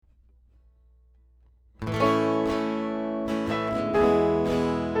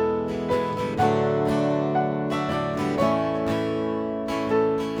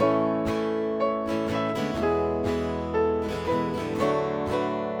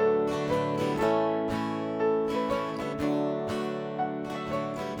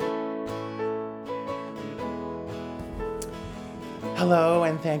Hello,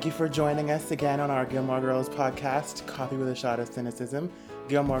 and thank you for joining us again on our Gilmore Girls podcast, Coffee with a Shot of Cynicism.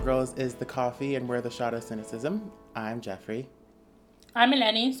 Gilmore Girls is the coffee, and we're the shot of cynicism. I'm Jeffrey. I'm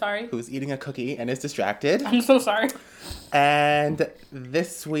Eleni, sorry. Who's eating a cookie and is distracted. I'm so sorry. And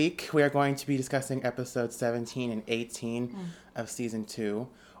this week, we are going to be discussing episodes 17 and 18 of season 2,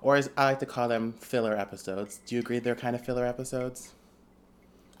 or as I like to call them, filler episodes. Do you agree they're kind of filler episodes?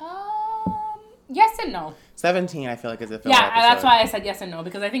 Yes and no. 17, I feel like, is a filler episode. Yeah, that's why I said yes and no,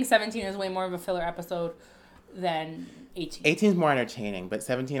 because I think 17 is way more of a filler episode than 18. 18 is more entertaining, but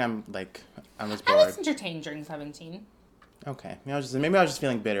 17, I was bored. I was entertained during 17. Okay. Maybe I was just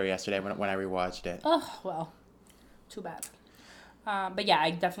feeling bitter yesterday when I rewatched it. Oh, well, too bad. But yeah,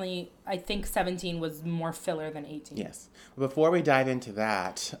 I think 17 was more filler than 18. Yes. Before we dive into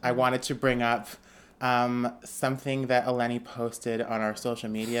that, I wanted to bring up something that Eleni posted on our social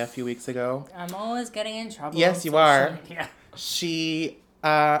media a few weeks ago. I'm always getting in trouble. Yes, you are. Media. She...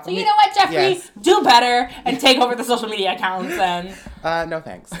 So you know what, Jeffrey? Yes. Do better and take over the social media accounts and... No,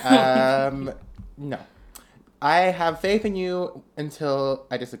 thanks. No. I have faith in you until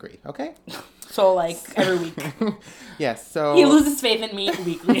I disagree, okay? So, like, every week. Yes, so... He loses faith in me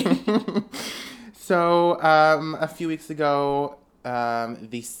weekly. So, a few weeks ago,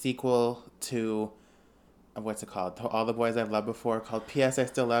 the sequel to... what's it called? To All the Boys I've Loved Before, called P.S. I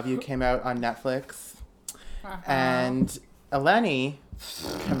Still Love You, came out on Netflix. And Eleni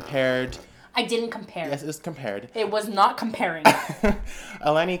compared... I didn't compare. Yes, it was compared. It was not comparing.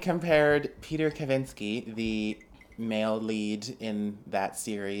 Eleni compared Peter Kavinsky, the male lead in that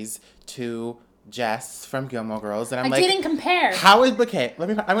series, to Jess from Gilmore Girls, and I didn't compare. How is okay?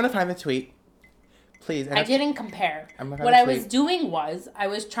 I'm gonna find the tweet, please. I didn't compare. What I was doing was I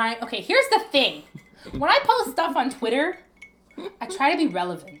was trying. Okay, here's the thing. When I post stuff on Twitter, I try to be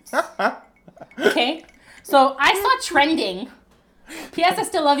relevant. Okay, so I saw trending. P.S. I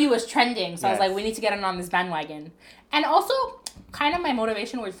Still Love You was trending, so I was like, we need to get in on this bandwagon. And also, kind of my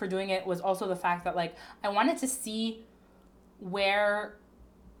motivation for doing it was also the fact that, like, I wanted to see where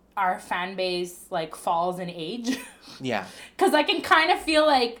our fan base, like, falls in age. Yeah. Because I can kind of feel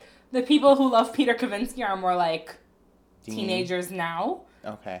like the people who love Peter Kavinsky are more like Dean. Teenagers now.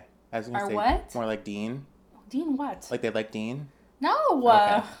 Okay. I was gonna Or say what? more like Dean. Dean what? Like they like Dean? No.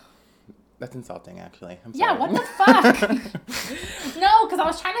 Okay. That's insulting, actually. I'm sorry. Yeah, what the fuck? No, because I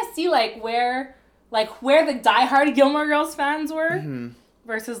was trying to see, like, where the diehard Gilmore Girls fans were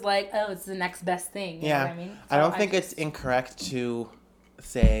versus, like, oh, it's the next best thing. You know what I mean? So I don't think it's incorrect to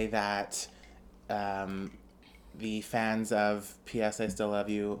say that the fans of P.S. I Still Love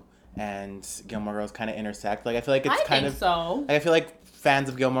You and Gilmore Girls kind of intersect. Like, I feel like it's kind of... so. I feel like fans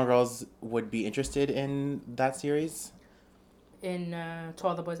of Gilmore Girls would be interested in that series. In To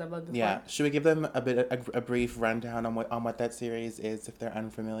All the Boys I've Loved Before. Yeah. Should we give them a brief rundown on what that series is if they're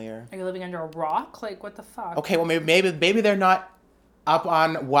unfamiliar? Are you living under a rock? Like, what the fuck? Okay, well, maybe they're not up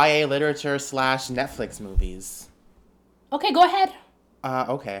on YA literature / Netflix movies. Okay, go ahead.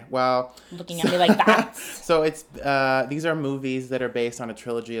 Okay, well... Looking at me like that. So it's these are movies that are based on a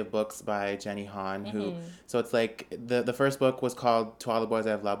trilogy of books by Jenny Han, who... So it's like, the first book was called To All the Boys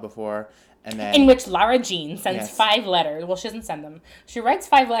I've Loved Before, and then... In which Lara Jean sends 5 letters. Well, she doesn't send them. She writes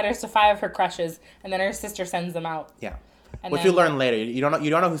 5 letters to 5 of her crushes, and then her sister sends them out. Yeah. And Which you learn later. You don't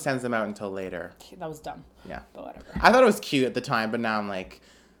know who sends them out until later. That was dumb. Yeah. But whatever. I thought it was cute at the time, but now I'm like...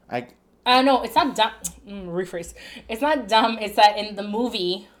 No, it's not dumb. Rephrase. It's not dumb. It's that in the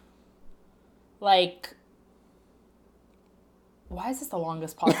movie, like... Why is this the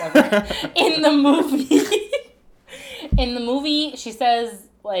longest pause ever? In the movie, she says,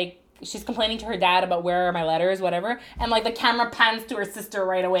 like, she's complaining to her dad about where are my letters, whatever, and, like, the camera pans to her sister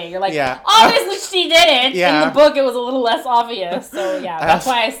right away. You're like, obviously she didn't. Yeah. In the book, it was a little less obvious. So, yeah, that's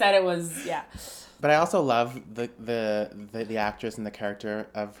why I said it was, yeah. But I also love the actress and the character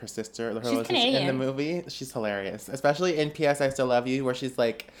of her sister. She's Canadian. In the movie. She's hilarious. Especially in P.S. I Still Love You, where she's,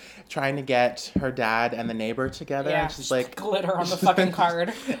 like, trying to get her dad and the neighbor together. Yeah, and she's like... glitter on the fucking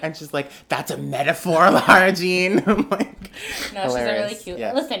card. And she's like, that's a metaphor, Lara Jean. I'm like... No, hilarious. she's really cute.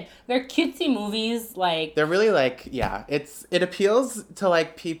 Yes. Listen, they're cutesy movies, like... They're really, like, yeah. It appeals to,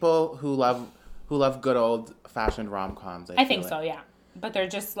 like, people who love good old-fashioned rom-coms, I think so, yeah. But they're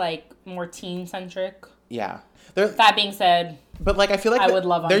just, like, more teen-centric. Yeah. That being said, but, like, I feel like... I would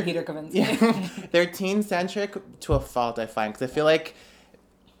love on Peter Kavinsky. Yeah, they're teen-centric to a fault, I find. Because I feel like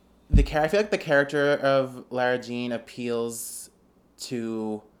the character of Lara Jean appeals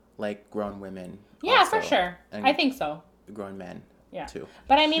to, like, grown women. Yeah, also, for sure. I think so. Grown men. Yeah. Too.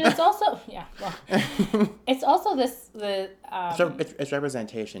 But, I mean, it's also... Yeah, well... It's also this... It's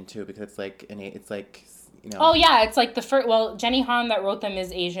representation, too, because it's, like, Oh, yeah, it's like the first... Well, Jenny Han that wrote them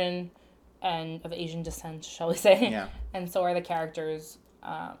is Asian and of Asian descent, shall we say. Yeah. And so are the characters.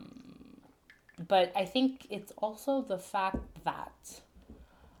 But I think it's also the fact that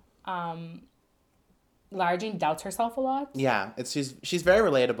Lara Jean doubts herself a lot. Yeah, she's very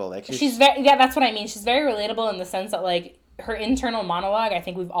relatable. Like she's very... Yeah, that's what I mean. She's very relatable in the sense that, like, her internal monologue, I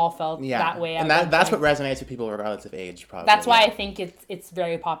think we've all felt that way. And that's what resonates with people regardless of age, probably. That's why I think it's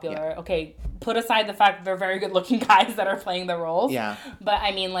very popular. Yeah. Okay, put aside the fact that they're very good-looking guys that are playing the roles. Yeah. But,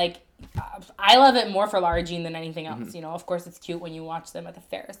 I mean, like, I love it more for Lara Jean than anything else. You know, of course, it's cute when you watch them at the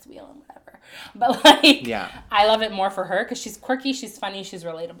Ferris wheel and whatever. But, like, I love it more for her because she's quirky, she's funny, she's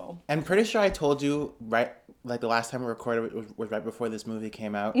relatable. I'm pretty sure I told you, right, like the last time we recorded was right before this movie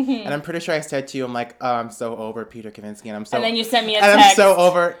came out. And I'm pretty sure I said to you, I'm like, oh, I'm so over Peter Kavinsky. And then you sent me a text. And I'm so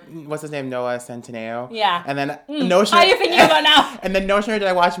over, what's his name, Noah Centineo. Yeah. And then How are you thinking about now? And then no sooner did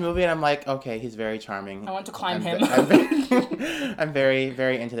I watch the movie and I'm like, okay, he's very charming. I want to climb him. I'm very,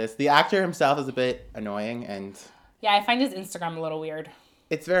 very into this. The actor himself is a bit annoying and... Yeah, I find his Instagram a little weird.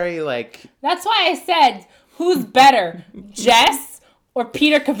 It's very, like... That's why I said, who's better, Jess or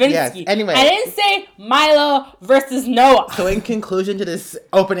Peter Kavinsky? Yes, anyway. I didn't say Milo versus Noah. So in conclusion to this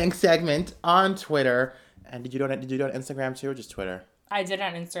opening segment on Twitter, and did you do it on Instagram too or just Twitter? I did it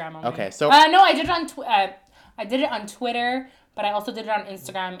on Instagram only. Okay, so... no, I did it on Twitter, but I also did it on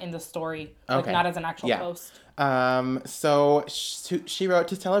Instagram in the story. Like, not as an actual post. So she wrote,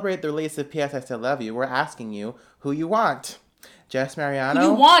 to celebrate the release of P.S. I Still Love You, we're asking you who you want. Jess Mariano? Who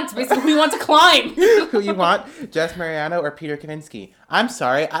you want? Basically, who you want to climb. Who you want? Jess Mariano or Peter Kavinsky? I'm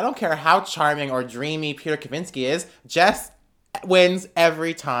sorry. I don't care how charming or dreamy Peter Kavinsky is. Jess wins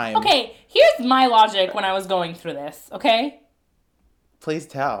every time. Okay, here's my logic when I was going through this, okay? Please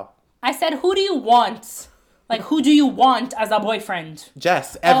tell. I said, who do you want? Like, who do you want as a boyfriend?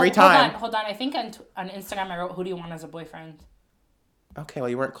 Jess, every time. Hold on. I think on Instagram I wrote, who do you want as a boyfriend? Okay, well,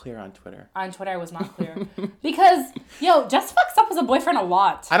 you weren't clear on Twitter. On Twitter, I was not clear. Because, Jess fucks up as a boyfriend a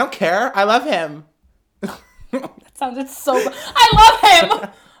lot. I don't care. I love him. That sounded so... I love him!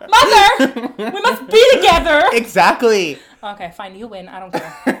 Mother! We must be together! Exactly. Okay, fine. You win. I don't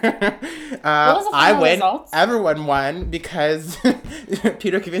care. What was the final I win. Results? Everyone won because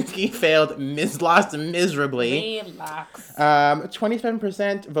Peter Kavinsky lost miserably. Relax.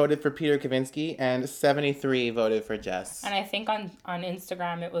 27% voted for Peter Kavinsky and 73% voted for Jess. And I think on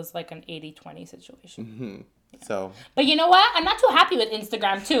Instagram it was like an 80-20 situation. Mm-hmm. Yeah. So. But you know what? I'm not too happy with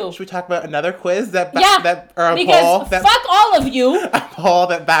Instagram too. Should we talk about another quiz or a because poll that, fuck all of you. A poll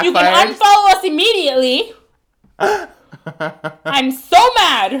that backfired. You can unfollow us immediately. I'm so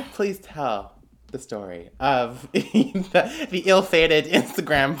mad. Please tell the story of the ill-fated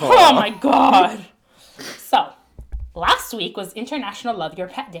Instagram poll. Oh my god. So, last week was International Love Your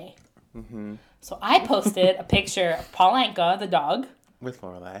Pet Day. Mm-hmm. So I posted a picture of Paulanka, the dog. With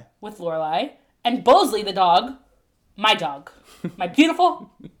Lorelai. And Bosley, the dog. My dog. My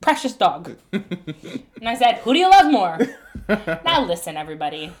beautiful, precious dog. And I said, who do you love more? Now listen,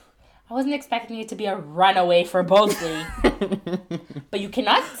 everybody. I wasn't expecting it to be a runaway for Bosley. But you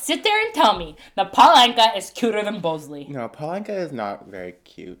cannot sit there and tell me that Paulanka is cuter than Bosley. No, Paulanka is not very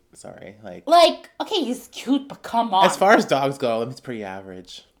cute. Sorry. Okay, he's cute, but come on. As far as dogs go, it's pretty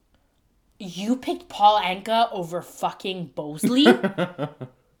average. You picked Paulanka over fucking Bosley?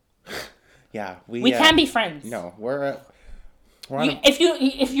 Yeah, we can't be friends. No, we're on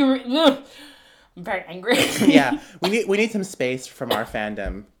if you're I'm very angry. Yeah, we need some space from our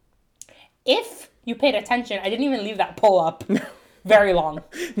fandom. If you paid attention, I didn't even leave that poll up very long.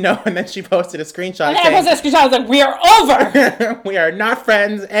 No, and then she posted a screenshot. And then I posted a screenshot. I was like, we are over. We are not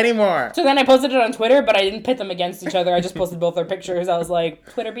friends anymore. So then I posted it on Twitter, but I didn't pit them against each other. I just posted both their pictures. I was like,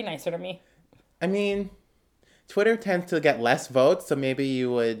 Twitter, be nicer to me. I mean, Twitter tends to get less votes, so maybe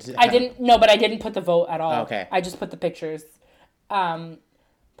you would... I didn't put the vote at all. Okay. I just put the pictures. But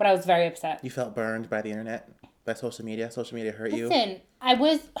I was very upset. You felt burned by the internet? By social media? Social media hurt you? Listen, I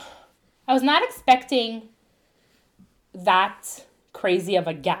was not expecting that crazy of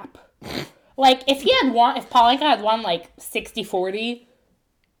a gap. Like, if Paulanka had won, 60-40...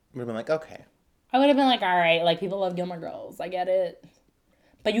 Would have been like, okay. I would have been like, all right, people love Gilmore Girls. I get it.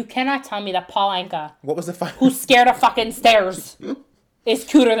 But you cannot tell me that Paulanka, what was the final? Who's scared of fucking stairs, is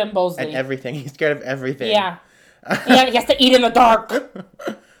cuter than Bosley. And everything. He's scared of everything. Yeah. Yeah, he has to eat in the dark.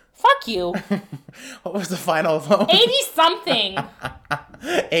 Fuck you. What was the final vote? 80-something.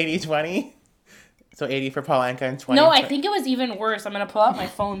 80-20? So 80 for Paulanka and 20 No, I think it was even worse. I'm going to pull out my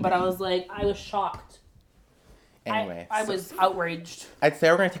phone, but I was shocked. Anyway. I was outraged. I'd say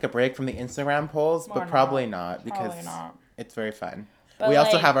we're going to take a break from the Instagram polls, but probably not because Probably not. It's very fun. But we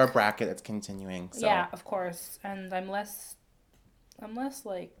also like, have our bracket that's continuing. So. Yeah, of course. And I'm less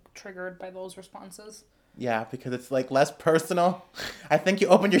like triggered by those responses. Yeah, because it's like less personal. I think you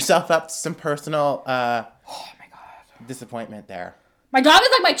opened yourself up to some personal Oh my god. disappointment there. My dog is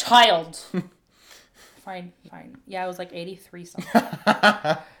like my child. Fine. Yeah, it was like 83 something.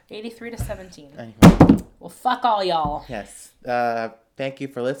 83 to 17. Anyway. Well, fuck all y'all. Yes. Thank you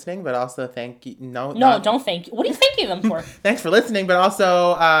for listening, but also thank you. No, don't thank you. What are you thanking them for? Thanks for listening, but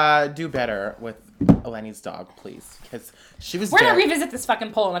also do better with Eleni's dog, please, because she was. We're gonna revisit this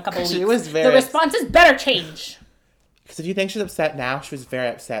fucking poll in a couple of weeks. She was very. The responses better change. Because if you think she's upset now, she was very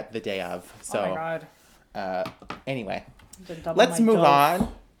upset the day of. So. Oh my god. Anyway, let's move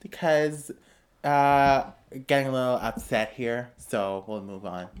on because getting a little upset here, so we'll move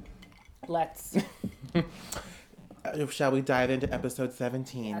on. Let's. Shall we dive into episode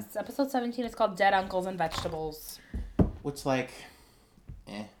 17? Yes, episode 17 is called Dead Uncles and Vegetables. Which, like,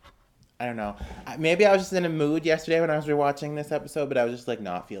 I don't know. Maybe I was just in a mood yesterday when I was rewatching this episode, but I was just, like,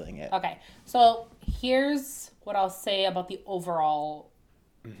 not feeling it. Okay, so here's what I'll say about the overall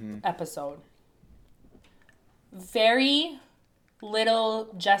episode. Very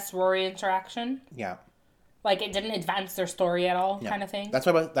little Jess-Rory interaction. Yeah. Like, it didn't advance their story at all, kind of thing. That's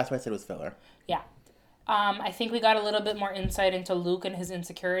why I said it was filler. Yeah. I think we got a little bit more insight into Luke and his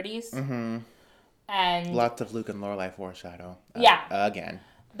insecurities. Mm-hmm. And lots of Luke and Lorelai foreshadow. Yeah. Again.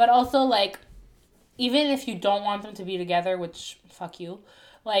 But also, like, even if you don't want them to be together, which, fuck you,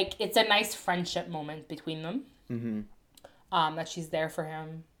 like, it's a nice friendship moment between them. Mm-hmm. That she's there for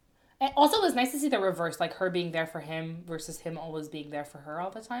him. And also, it was nice to see the reverse, like, her being there for him versus him always being there for her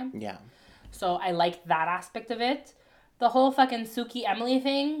all the time. Yeah. So I like that aspect of it. The whole fucking Suki Emily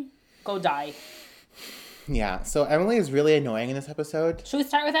thing, go die. Yeah, so Emily is really annoying in this episode. Should we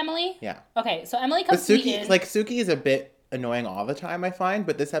start with Emily? Yeah. Okay, so Emily comes to me in... Like, Suki is a bit annoying all the time, I find,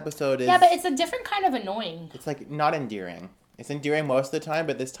 but this episode is... Yeah, but it's a different kind of annoying. It's, like, not endearing. It's endearing most of the time,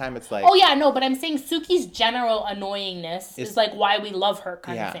 but this time it's like... Oh, yeah, no, but I'm saying Suki's general annoyingness is, like, why we love her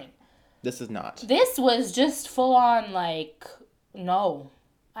kind of thing. This is not. This was just full on, like, no.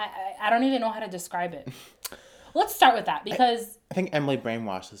 I don't even know how to describe it. Let's start with that, because... I think Emily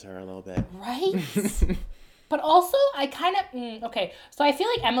brainwashes her a little bit. Right? But also, I kind of... okay, so I feel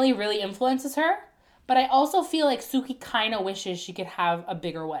like Emily really influences her, but I also feel like Suki kind of wishes she could have a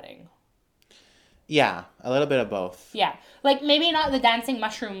bigger wedding. Yeah, a little bit of both. Yeah. Like, maybe not the dancing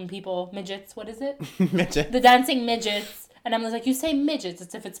mushroom people, midgets, what is it? Midget. The dancing midgets. And Emily's like, you say midgets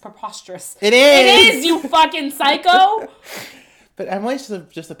as if it's preposterous. It is! It is, you fucking psycho! But Emily's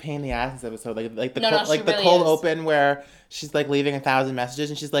just a pain in the ass this episode. Like the really cold is. open where she's like leaving 1,000 messages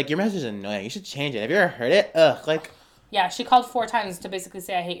and she's like, your message is annoying. You should change it. Have you ever heard it? Ugh, like. Yeah, she called 4 times to basically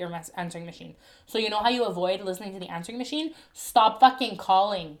say, I hate your answering machine. So you know how you avoid listening to the answering machine? Stop fucking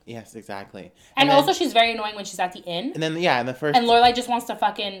calling. Yes, exactly. And then, also, she's very annoying when she's at the inn. And then, yeah, in the first... And Lorelai just wants to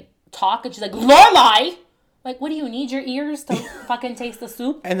fucking talk, and she's like, Lorelai! Like, what do you need your ears to fucking taste the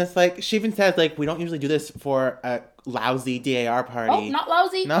soup? And it's like, she even says, like, we don't usually do this for a lousy DAR party. Oh, not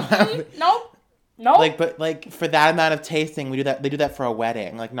lousy? Not lousy. No. Like, but, like, for that amount of tasting, we do that. They do that for a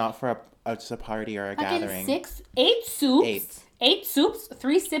wedding, like, not for just a party or a gathering. 8 soups. 8 soups,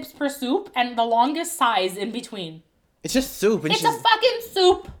 3 sips per soup, and the longest size in between. It's just soup. And it's a fucking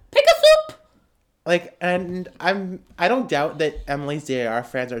soup. Pick a soup. Like, and I don't doubt that Emily's DAR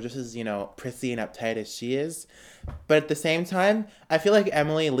fans are just as, prissy and uptight as she is. But at the same time, I feel like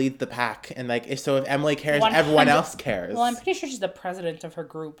Emily leads the pack. And, like, so if Emily cares, everyone else cares. Well, I'm pretty sure she's the president of her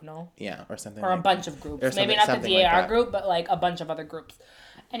group, no? Yeah, or something. Or a bunch of groups. Maybe not the DAR group, but, like, a bunch of other groups.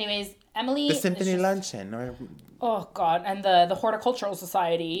 Anyways, Emily... The Symphony Luncheon. Or... Oh, God. And the Horticultural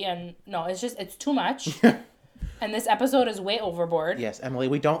Society. And, no, it's too much. And this episode is way overboard. Yes, Emily,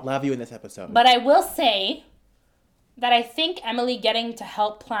 we don't love you in this episode. But I will say that I think Emily getting to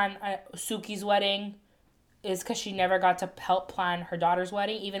help plan Suki's wedding is because she never got to help plan her daughter's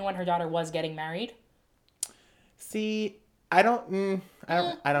wedding, even when her daughter was getting married. See, I don't know.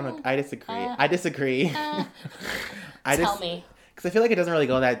 I disagree. Tell me. Because I feel like it doesn't really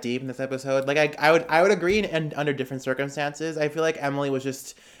go that deep in this episode. Like, I would agree under different circumstances. I feel like Emily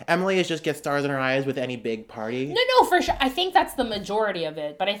is just get stars in her eyes with any big party. No, for sure. I think that's the majority of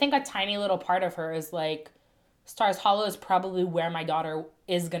it. But I think a tiny little part of her is like, Stars Hollow is probably where my daughter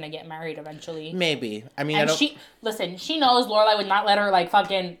is going to get married eventually. Maybe. I mean, and she knows Lorelai would not let her, like,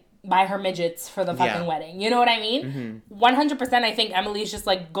 fucking buy her midgets for the fucking wedding. You know what I mean? 100% I think Emily's just,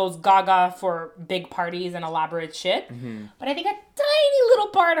 like, goes gaga for big parties and elaborate shit. But I think a tiny little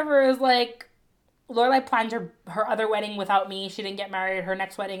part of her is like, Lorelai planned her other wedding without me. She didn't get married. Her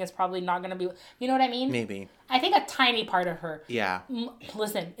next wedding is probably not going to be... You know what I mean? Maybe. I think a tiny part of her. Yeah.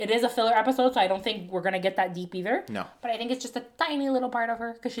 Listen, it is a filler episode, so I don't think we're going to get that deep either. No. But I think it's just a tiny little part of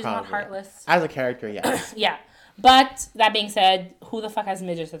her because she's not heartless. As a character, yes. Yeah. But, that being said, who the fuck has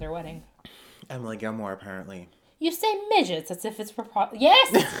midgets at their wedding? Emily Gilmore, apparently. You say midgets as if it's...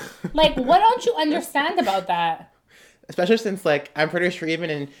 Yes! Like, what don't you understand about that? Especially since, like, I'm pretty sure even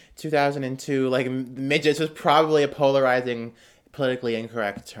in 2002, like, midgets was probably a polarizing, politically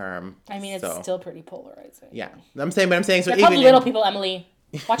incorrect term. I mean, it's still pretty polarizing. Yeah. I'm saying, so they're even... called little people, Emily.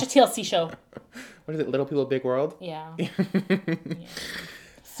 Watch a TLC show. What is it, Little People, Big World? Yeah.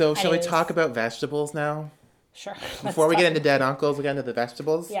 So, shall we talk about vegetables now? Sure. Before we get into Dead Uncles, we get into the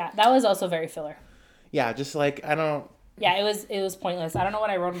vegetables? Yeah, that was also very filler. Yeah, just, like, I don't... Yeah, it was pointless. I don't know what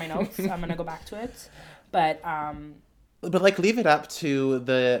I wrote in my notes. I'm going to go back to it. But, like, leave it up to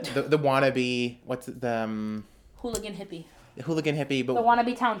the wannabe, what's it, the... hooligan hippie. Hooligan hippie, but... The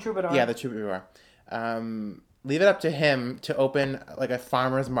wannabe town troubadour. Yeah, the troubadour. Leave it up to him to open, like, a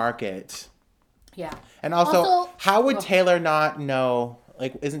farmer's market. Yeah. And also how would Taylor not know...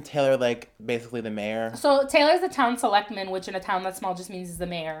 Like, isn't Taylor, like, basically the mayor? So, Taylor's the town selectman, which in a town that small just means he's the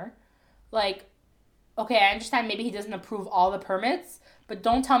mayor. Like, okay, I understand maybe he doesn't approve all the permits, but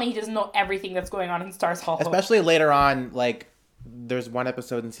don't tell me he doesn't know everything that's going on in Stars Hollow. Especially later on, like, there's one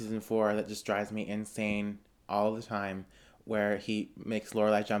episode in season 4 that just drives me insane all the time, where he makes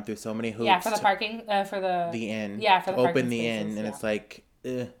Lorelai jump through so many hoops. Yeah, for the parking, for the... The inn. Yeah, for the parking open the spaces, inn, and it's like,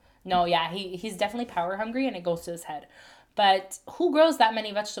 ugh. No, yeah, he's definitely power hungry, and it goes to his head. But who grows that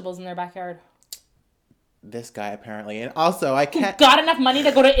many vegetables in their backyard? This guy, apparently. And also, I can't... Got enough money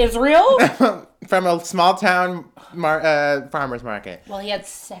to go to Israel? From a small town farmer's market. Well, he had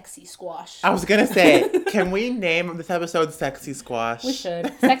sexy squash. I was going to say, can we name this episode Sexy Squash? We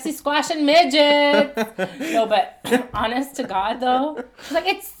should. Sexy squash and midgets. No, but honest to God, though, she's like,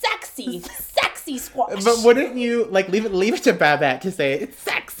 it's sexy. Sexy squash. But wouldn't you, like, leave it to Babette to say, it's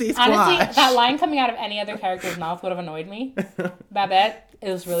sexy squash? Honestly, that line coming out of any other character's mouth would have annoyed me. Babette,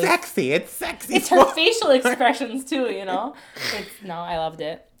 it was really... Sexy. It's sexy It's squash. her facial expressions, too, you know? I loved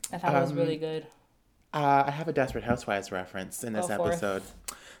it. I thought it was really good. I have a Desperate Housewives reference in this episode.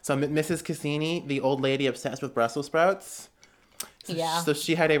 So Mrs. Cassini, the old lady obsessed with Brussels sprouts. Yeah. So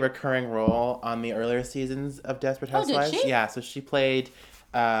she had a recurring role on the earlier seasons of Desperate Housewives. Oh, did she? Yeah, so she played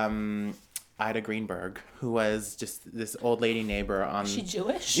Ida Greenberg, who was just this old lady neighbor on... Is she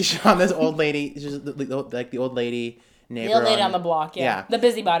Jewish? She's on this old lady, like the old lady neighbor. The old lady on the block, yeah. The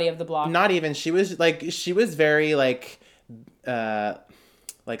busybody of the block. Not even. She was very, like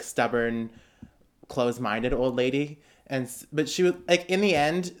stubborn, closed-minded old lady. But she was, like, in the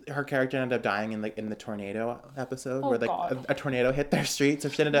end, her character ended up dying in the tornado episode, where, like, a tornado hit their street. So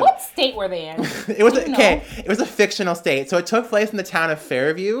she ended up... What state were they in? It was a fictional state. So it took place in the town of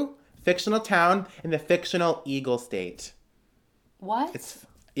Fairview, fictional town in the fictional Eagle State. What?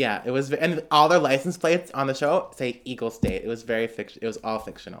 It was, and all their license plates on the show say Eagle State. It was it was all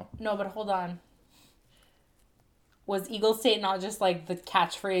fictional. No, but hold on. Was Eagle State not just, like, the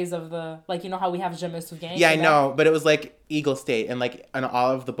catchphrase of the, like, you know how we have Je me souviens? Yeah, I know, but it was, like, Eagle State, and, like, in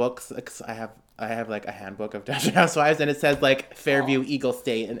all of the books, like, I have like a handbook of Desperate Housewives, and it says, like, Fairview, Eagle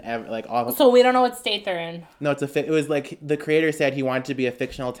State, and like all of... So we don't know what state they're in. No, it was like the creator said he wanted to be a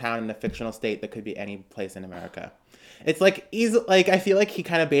fictional town in a fictional state that could be any place in America. It's like I feel like he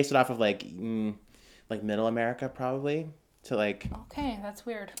kind of based it off of like Middle America probably to like. Okay, that's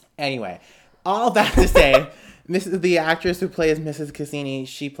weird. Anyway, all that to say, the actress who plays Mrs. Cassini,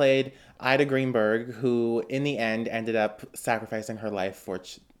 she played Ida Greenberg, who in the end ended up sacrificing her life for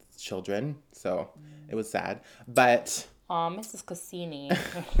children. So it was sad, but. Mrs. Cassini.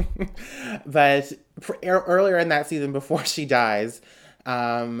 But earlier in that season, before she dies,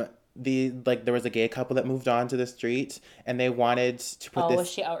 there was a gay couple that moved on to the street, and they wanted to put this. Was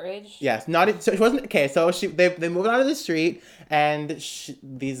she outraged? Yes, so she wasn't okay. So they moved onto the street, and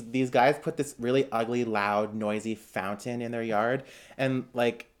these guys put this really ugly, loud, noisy fountain in their yard, and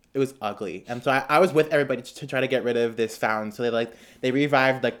like. It was ugly. And so I was with everybody to try to get rid of this fountain. So they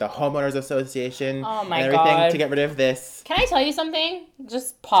revived like the homeowners association and everything to get rid of this. Can I tell you something?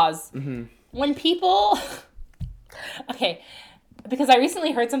 Just pause. Mm-hmm. When people okay, because I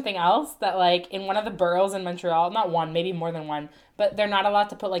recently heard something else that like in one of the boroughs in Montreal, not one, maybe more than one, but they're not allowed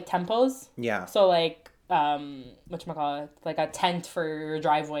to put like tempos. Yeah. So like whatchamacallit, like a tent for your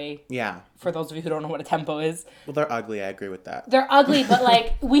driveway. Yeah. For those of you who don't know what a tempo is. Well, they're ugly. I agree with that. They're ugly, but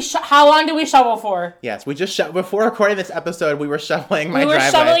like how long do we shovel for? Yes, we just before recording this episode, we were shoveling my driveway. We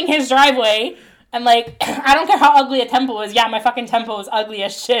were shoveling his driveway, And, like, I don't care how ugly a temple is. Yeah, my fucking temple is ugly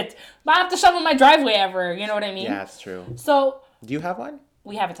as shit. But I have to shovel my driveway ever. You know what I mean? Yeah, that's true. So... Do you have one?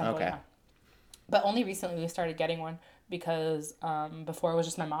 We have a temple, Okay. yeah. But only recently we started getting one because before it was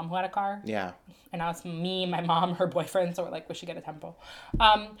just my mom who had a car. Yeah. And now it's me, my mom, her boyfriend. So we're like, we should get a temple.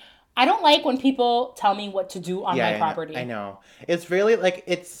 I don't like when people tell me what to do on my property. I know. It's really like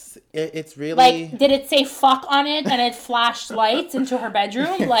it's really like, did it say fuck on it and it flashed lights into her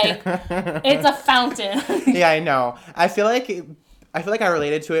bedroom? Like, it's a fountain. Yeah, I know. I feel like I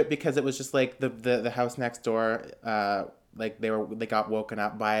related to it because it was just like the house next door. Like they got woken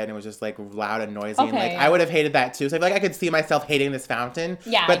up by it and it was just like loud and noisy. And like I would have hated that too. So I feel like I could see myself hating this fountain.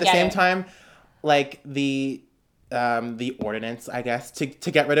 Yeah, but at the same time, like the ordinance, I guess, to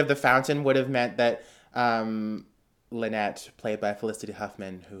get rid of the fountain would have meant that Lynette, played by Felicity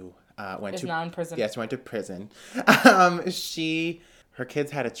Huffman, who is now in prison. Yes, went to prison. Her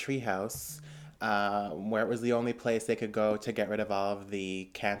kids had a treehouse where it was the only place they could go to get rid of all of the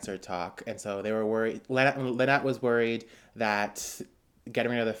cancer talk, and so they were worried. Lynette was worried that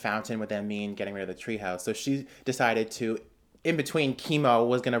getting rid of the fountain would then mean getting rid of the treehouse. So she decided to, in between chemo,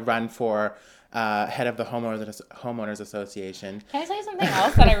 was going to run for head of the homeowners association. Can I tell you something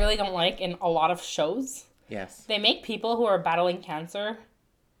else that I really don't like in a lot of shows? Yes. They make people who are battling cancer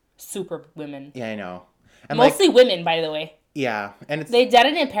super women. Yeah, I know. And mostly women, by the way. Yeah, and they did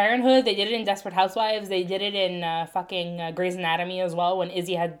it in Parenthood. They did it in Desperate Housewives. They did it in fucking Grey's Anatomy as well. When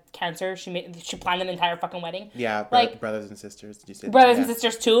Izzy had cancer, she planned an entire fucking wedding. Yeah, like brothers and sisters. Did you say brothers and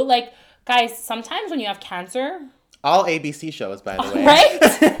sisters too? Like, guys, sometimes when you have cancer. All ABC shows, by the way. Right?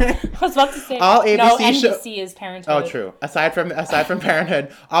 I was about to say. All ABC NBC is Parenthood. Oh, true. Aside from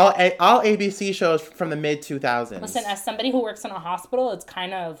Parenthood, all ABC shows from the mid 2000s. Listen, as somebody who works in a hospital, it's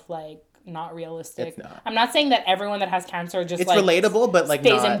kind of like not realistic. It's not. I'm not saying that everyone that has cancer just it's relatable, but like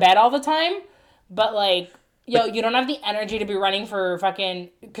stays in bed all the time. But like, you don't have the energy to be running for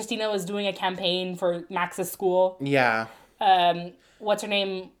fucking. Christina was doing a campaign for Max's school. Yeah. What's her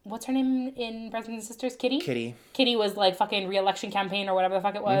name? What's her name in Brothers and Sisters? Kitty? Kitty was like fucking re-election campaign or whatever the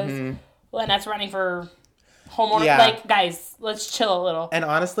fuck it was. Mm-hmm. Lynette's running for homeowner. Yeah. Like, guys, let's chill a little. And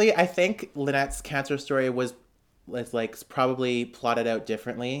honestly, I think Lynette's cancer story was like probably plotted out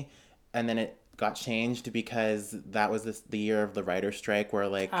differently, and then it got changed because that was the year of the writer's strike where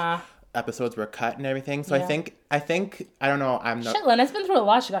like episodes were cut and everything. So yeah. I think I don't know. I'm not. Shit, Lynette's been through a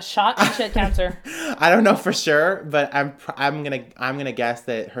lot. She got shot and she had cancer. I don't know for sure, but I'm gonna guess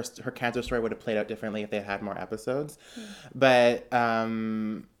that her cancer story would have played out differently if they had more episodes. But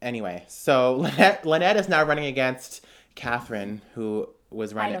anyway, so Lynette is now running against Catherine, who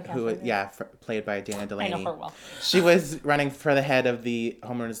was running, played by Dana Delaney. I know her well. She was running for the head of the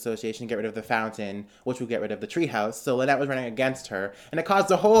homeowners association, get rid of the fountain, which would get rid of the treehouse. So Lynette was running against her, and it caused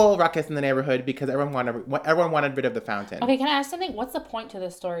a whole ruckus in the neighborhood because everyone wanted rid of the fountain. Okay, can I ask something? What's the point to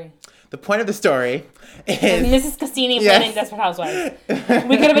this story? The point of the story is Mrs. Cassini playing in Desperate Housewives. We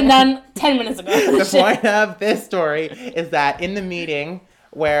could have been done 10 minutes ago. The point of this story is that in the meeting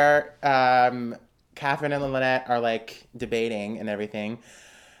where Catherine and Lynette are like debating and everything,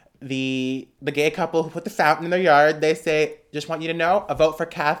 the gay couple who put the fountain in their yard, they say, just want you to know, a vote for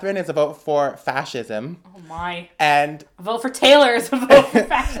Catherine is a vote for fascism. Oh my. And a vote for Taylor is a vote for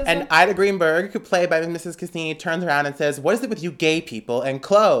fascism. And Ida Greenberg, who played by Mrs. Cassini, turns around and says, what is it with you gay people and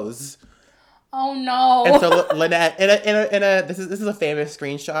clothes? Oh no. And so Lynette, in a this is a famous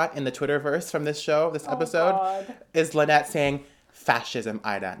screenshot in the Twitterverse from this episode, God. Is Lynette saying, fascism,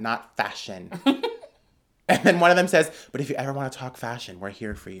 Ida, not fashion. And then one of them says, but if you ever want to talk fashion, we're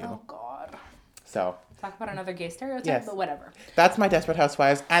here for you. Oh, God. So. Talk about another gay stereotype, yes. But whatever. That's my Desperate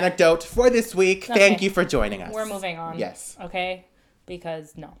Housewives anecdote for this week. Okay. Thank you for joining us. We're moving on. Yes. Okay?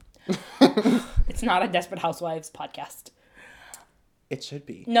 Because, no. It's not a Desperate Housewives podcast. It should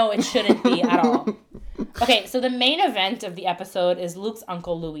be. No, it shouldn't be at all. Okay, so the main event of the episode is Luke's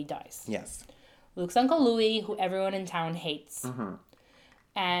Uncle Louis dies. Yes. Luke's Uncle Louis, who everyone in town hates. Mm-hmm.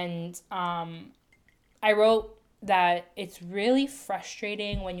 And, I wrote that it's really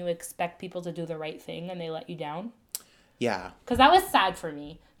frustrating when you expect people to do the right thing and they let you down. Yeah. Because that was sad for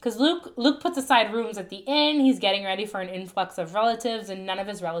me. Because Luke puts aside rooms at the inn. He's getting ready for an influx of relatives, and none of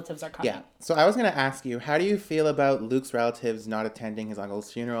his relatives are coming. Yeah. So I was going to ask you, how do you feel about Luke's relatives not attending his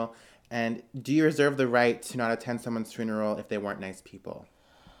uncle's funeral? And do you reserve the right to not attend someone's funeral if they weren't nice people?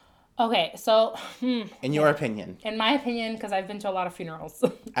 Okay, so... In your opinion. In my opinion, because I've been to a lot of funerals.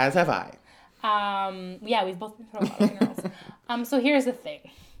 As have I. Yeah, we've both been to a lot of funerals. So here's the thing.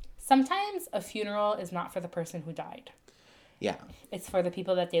 Sometimes a funeral is not for the person who died. Yeah. It's for the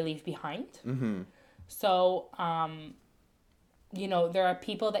people that they leave behind. Mm-hmm. So, you know, there are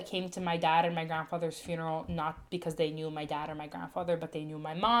people that came to my dad and my grandfather's funeral not because they knew my dad or my grandfather, but they knew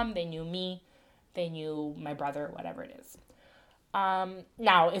my mom, they knew me, they knew my brother, whatever it is.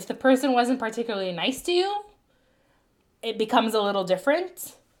 Now, if the person wasn't particularly nice to you, it becomes a little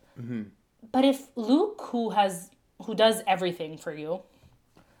different. Mm-hmm. But if Luke, who does everything for you,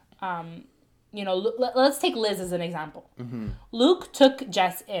 you know, let's take Liz as an example. Mm-hmm. Luke took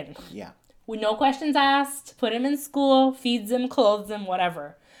Jess in. Yeah. With no questions asked, put him in school, feeds him, clothes him,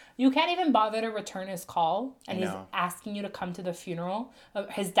 whatever. You can't even bother to return his call, and he's asking you to come to the funeral,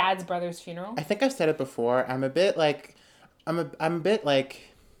 his dad's brother's funeral. I think I've said it before. I'm a bit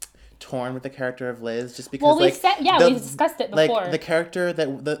torn with the character of Liz, just because we've discussed it before. Like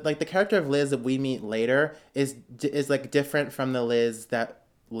the character of Liz that we meet later is like different from the Liz that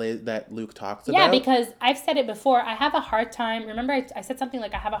Luke talks about. Yeah, because I've said it before. I have a hard time. Remember, I said something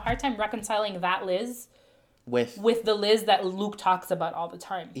like I have a hard time reconciling that Liz with the Liz that Luke talks about all the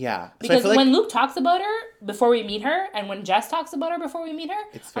time. Yeah, because when Luke talks about her before we meet her, and when Jess talks about her before we meet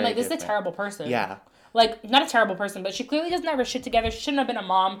her, I'm like, this is a terrible person. Yeah. Like, not a terrible person, but she clearly doesn't have her shit together. She shouldn't have been a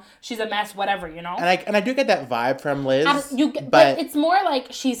mom. She's a mess, whatever, you know? And I do get that vibe from Liz. But it's more like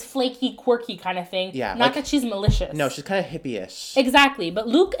she's flaky, quirky kind of thing. Yeah. Not that she's malicious. No, she's kind of hippie-ish. Exactly. But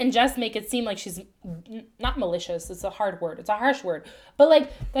Luke and Jess make it seem like she's not malicious. It's a hard word. It's a harsh word. But,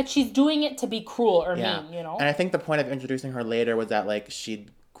 like, that she's doing it to be cruel or mean, you know? And I think the point of introducing her later was that, like,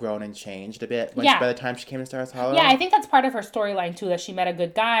 she'd grown and changed a bit by the time she came to Stars Hollow. Yeah, I think that's part of her storyline too, that she met a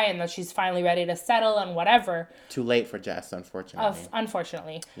good guy and that she's finally ready to settle and whatever. Too late for Jess, unfortunately.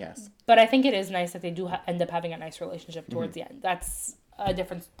 Unfortunately. Yes. But I think it is nice that they do end up having a nice relationship towards the end. That's a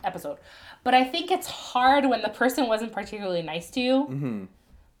different episode. But I think it's hard when the person wasn't particularly nice to you. Mm-hmm.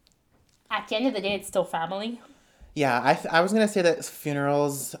 At the end of the day, it's still family. Yeah, I was going to say that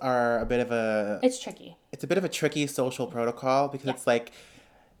funerals are a bit of a... It's tricky. It's a bit of a tricky social protocol because it's like...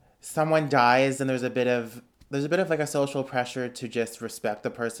 Someone dies and there's a bit of like a social pressure to just respect the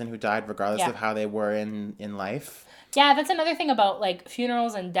person who died regardless of how they were in life. Yeah, that's another thing about like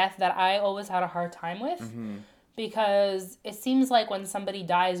funerals and death that I always had a hard time with. Mm-hmm. Because it seems like when somebody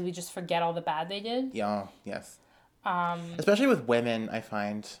dies, we just forget all the bad they did. Yeah, yes. Especially with women, I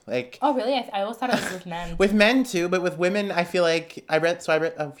find. Like. Oh, really? I always thought it was with men. With men too, but with women, I feel like I read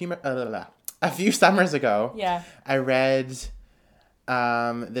a few summers ago. Yeah. I read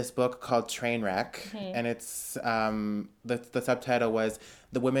this book called Trainwreck, and it's the subtitle was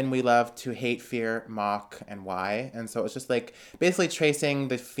 "The Women We Love to Hate, Fear, Mock, and Why," and so it's just like basically tracing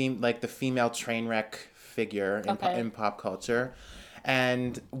the female train wreck figure in pop culture.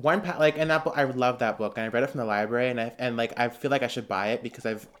 And that book, I love that book, and I read it from the library, and I feel like I should buy it because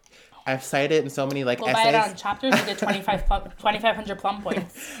I've cited it in so many essays. Buy it on Chapters. You get 2,500 plum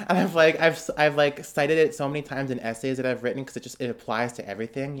points. And I've cited it so many times in essays that I've written because it applies to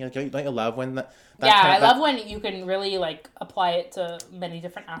everything. You know, don't you love when I love when you can really like apply it to many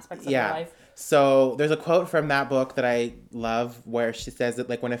different aspects of your life. So there's a quote from that book that I love where she says that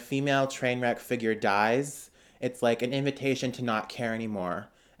like when a female train wreck figure dies, it's like an invitation to not care anymore,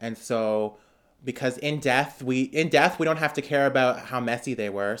 and so. Because in death we don't have to care about how messy they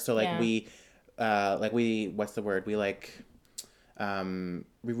were. So we what's the word? We we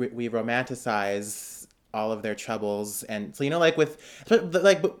romanticize all of their troubles, and so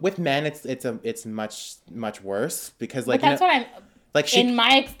with men it's much worse because what I'm in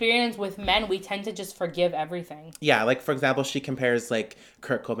my experience with men, we tend to just forgive everything. Yeah, like for example, she compares like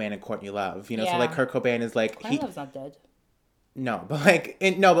Kurt Cobain and Courtney Love. You know, so like Kurt Cobain is like Courtney Love's not dead. No, but okay,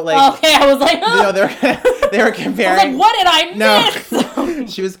 I was like, they were comparing. I was like, what did I miss? No,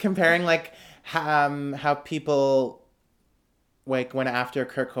 she was comparing like how people like when after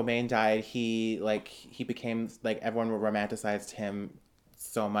Kurt Cobain died, he became like everyone romanticized him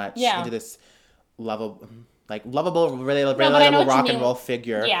so much into this lovable, relatable rock and roll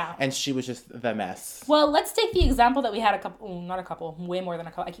figure. Yeah, and she was just the mess. Well, let's take the example that we had way more than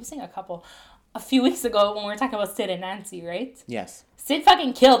a couple. I keep saying a couple. A few weeks ago when we were talking about Sid and Nancy, right? Yes. Sid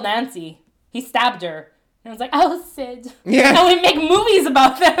fucking killed Nancy. He stabbed her. And I was like, oh, Sid. Yeah. And we make movies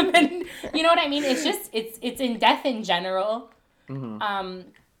about them. And you know what I mean? It's just, it's in death in general. Mm-hmm.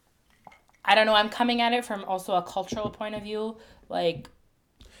 I don't know. I'm coming at it from also a cultural point of view. Like...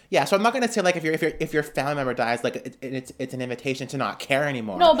 Yeah, so I'm not gonna say like if your family member dies, like it's an invitation to not care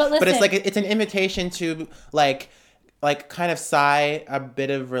anymore. No, but listen. But it's like it's an invitation to like kind of sigh a bit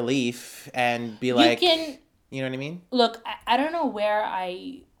of relief and be like, you know what I mean? Look, I don't know where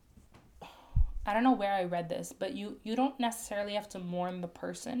I read this, but you don't necessarily have to mourn the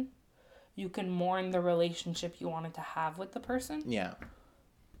person. You can mourn the relationship you wanted to have with the person. Yeah.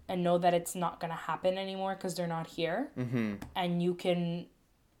 and know that it's not going to happen anymore because they're not here. Mm-hmm. And you can,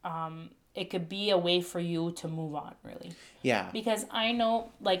 it could be a way for you to move on, really. Yeah. Because I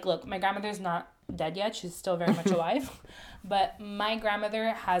know, like, look, my grandmother's not dead yet. She's still very much alive. But my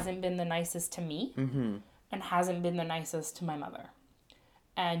grandmother hasn't been the nicest to me, mm-hmm. and hasn't been the nicest to my mother.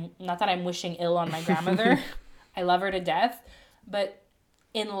 And not that I'm wishing ill on my grandmother. I love her to death. But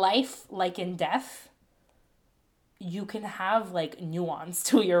in life, like in death, you can have, like, nuance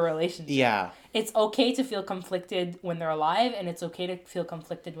to your relationship. Yeah. It's okay to feel conflicted when they're alive, and it's okay to feel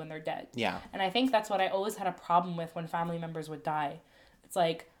conflicted when they're dead. Yeah. And I think that's what I always had a problem with when family members would die. It's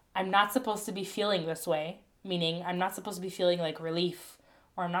like, I'm not supposed to be feeling this way, meaning I'm not supposed to be feeling, like, relief,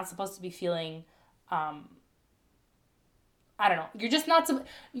 or I'm not supposed to be feeling, I don't know. You're just not,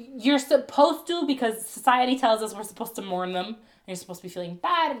 you're supposed to, because society tells us we're supposed to mourn them, and you're supposed to be feeling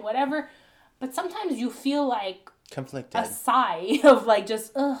bad and whatever. But sometimes you feel like conflicted. A sigh of, like,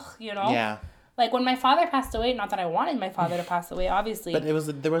 just, ugh, you know? Yeah. Like, when my father passed away, not that I wanted my father to pass away, obviously. But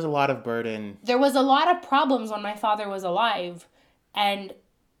there was a lot of burden. There was a lot of problems when my father was alive. And,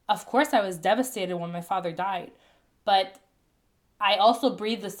 of course, I was devastated when my father died. But I also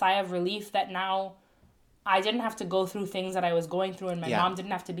breathed a sigh of relief that now I didn't have to go through things that I was going through, and my mom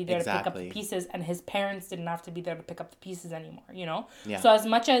didn't have to be there to pick up the pieces, and his parents didn't have to be there to pick up the pieces anymore, you know? Yeah. So as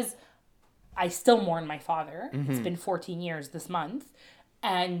much as I still mourn my father, mm-hmm. it's been 14 years this month,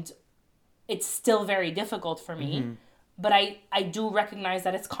 and it's still very difficult for me, mm-hmm. but I do recognize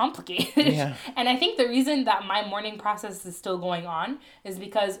that it's complicated. Yeah. And I think the reason that my mourning process is still going on is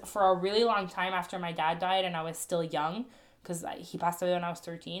because for a really long time after my dad died and I was still young, because he passed away when I was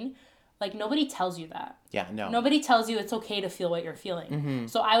 13, like, nobody tells you that. Yeah, no. Nobody tells you it's okay to feel what you're feeling. Mm-hmm.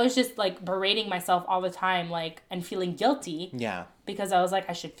 So I was just, like, berating myself all the time, like, and feeling guilty. Yeah. Because I was like,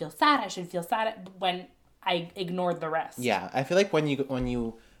 I should feel sad, when I ignored the rest. Yeah, I feel like when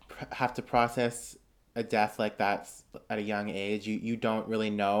you have to process a death like that at a young age, you don't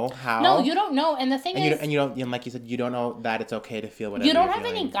really know how. No, you don't know. And the thing is... you don't, like you said, you don't know that it's okay to feel whatever you don't you're have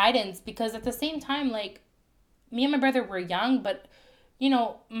feeling. any guidance, because at the same time, like, me and my brother were young, but, you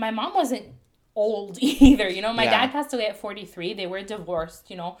know, my mom wasn't old either, you know? My dad passed away at 43. They were divorced,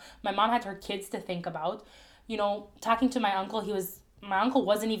 you know? My mom had her kids to think about. You know, talking to my uncle, my uncle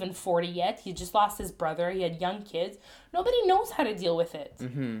wasn't even 40 yet. He just lost his brother. He had young kids. Nobody knows how to deal with it.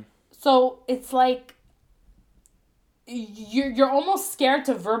 Mm-hmm. So it's like you're almost scared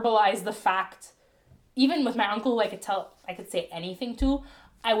to verbalize the fact. Even with my uncle, who I could say anything to,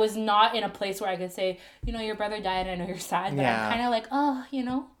 I was not in a place where I could say, you know, your brother died, I know you're sad, but I'm kind of like, oh, you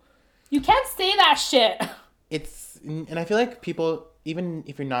know, you can't say that shit. And I feel like people, even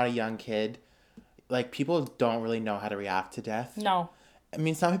if you're not a young kid, like, people don't really know how to react to death. No. I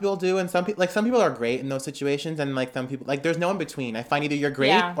mean, some people do, and some people are great in those situations, and, like, some people, like, there's no in between. I find either you're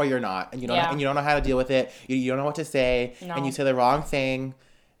great or you're not, and you don't know how to deal with it. You don't know what to say, and you say the wrong thing.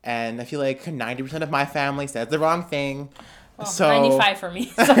 And I feel like 90% of my family says the wrong thing. Well, so 95 for me.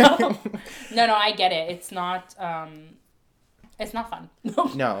 So no, I get it. It's not fun.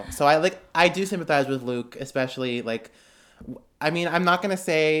 No. So I do sympathize with Luke, especially, like, I mean, I'm not gonna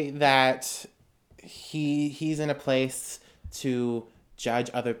say that he's in a place to judge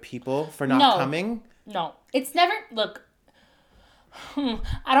other people for not coming. No. It's never, look,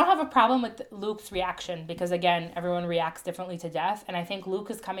 I don't have a problem with Luke's reaction, because, again, everyone reacts differently to death. And I think Luke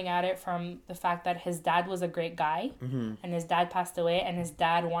is coming at it from the fact that his dad was a great guy, mm-hmm. and his dad passed away, and his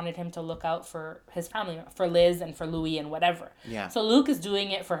dad wanted him to look out for his family, for Liz and for Louis and whatever. Yeah. So Luke is doing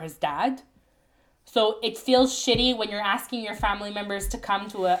it for his dad. So it feels shitty when you're asking your family members to come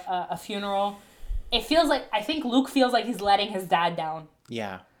to a funeral. It feels like, I think Luke feels like he's letting his dad down.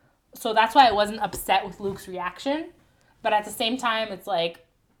 Yeah. So that's why I wasn't upset with Luke's reaction. But at the same time, it's like,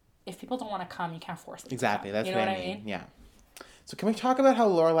 if people don't want to come, you can't force them. Exactly. That's you know what I mean. Yeah. So can we talk about how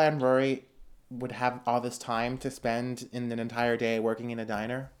Lorelai and Rory would have all this time to spend in an entire day working in a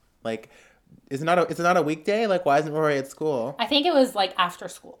diner? Like, is it not a weekday? Like, why isn't Rory at school? I think it was, like, after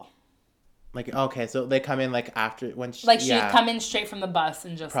school. Like, okay, so they come in, like, after, when she... Like, she'd come in straight from the bus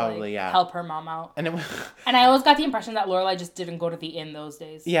and just, probably, help her mom out. And and I always got the impression that Lorelai just didn't go to the inn those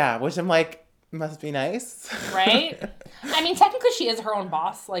days. Yeah, which I'm like, must be nice. Right? I mean, technically she is her own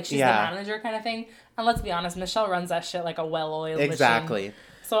boss. Like, she's the manager kind of thing. And let's be honest, Michelle runs that shit like a well-oiled machine. Exactly.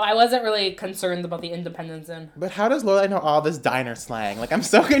 So I wasn't really concerned about the independence inn. But how does Lorelai know all this diner slang? Like, I'm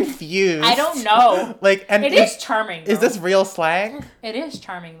so confused. I don't know. Like, and it is charming, though. Is this real slang? It is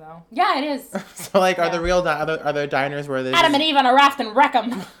charming, though. Yeah, it is. So, like, are there diners where there's... Adam and Eve on a raft and wreck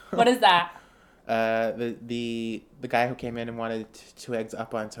 'em. What is that? The guy who came in and wanted 2 eggs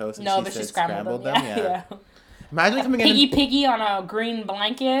up on toast, and she scrambled them. Yeah. Imagine coming Piggy on a green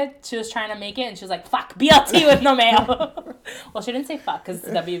blanket. She was trying to make it, and she was like, "Fuck, BLT with no mayo." Well, she didn't say fuck because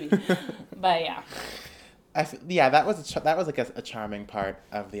it's WB, but yeah. That was like a charming part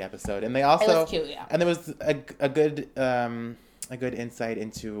of the episode, and they also It was cute, yeah. And there was a good insight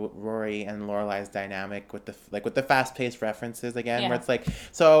into Rory and Lorelai's dynamic with the fast paced references again, where it's like,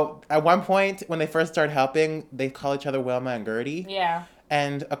 so at one point when they first start helping, they call each other Wilma and Gertie. Yeah.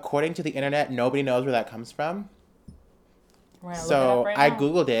 And according to the internet, nobody knows where that comes from. So I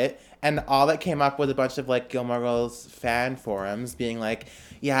Googled it, and all that came up was a bunch of like Gilmore Girls fan forums being like,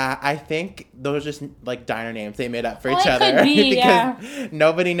 yeah, I think those are just like diner names they made up for each other. Could be, because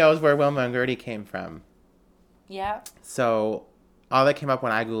nobody knows where Wilma and Gertie came from. Yeah. So all that came up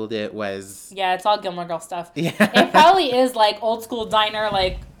when I Googled it was... Yeah, it's all Gilmore Girls stuff. Yeah. It probably is like old school diner,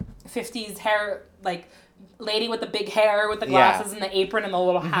 like 50s hair, like lady with the big hair with the glasses and the apron and the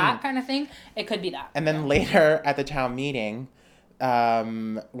little hat kind of thing. It could be that. And then later at the town meeting,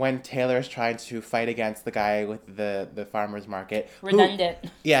 when Taylor's trying to fight against the guy with the farmer's market. Redundant.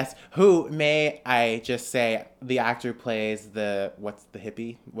 Who may I just say, the actor plays what's the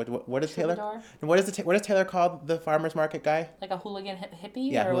hippie? What is Taylor? What is Taylor called, the farmer's market guy? Like a hooligan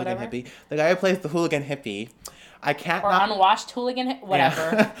hippie? Yeah, or hooligan whatever? hippie. The guy who plays the hooligan hippie. Unwashed hooligan, whatever.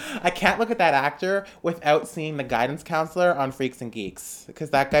 Yeah. I can't look at that actor without seeing the guidance counselor on Freaks and Geeks,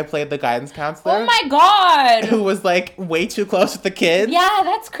 because that guy played the guidance counselor. Oh my god! Who was like way too close with the kids. Yeah,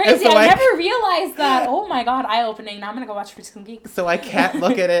 that's crazy. So, I never realized that. Oh my god, eye opening. Now I'm gonna go watch Freaks and Geeks. So I can't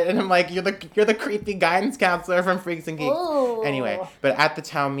look at it, and I'm like, you're the creepy guidance counselor from Freaks and Geeks. Ooh. Anyway, but at the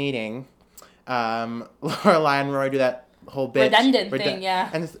town meeting, Lorelai and Rory do that whole bitch redundant thing, yeah.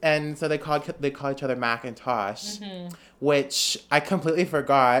 And so they call each other Macintosh, which I completely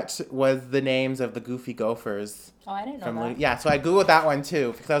forgot was the names of the Goofy Gophers. Oh, I didn't know that. Yeah, so I googled that one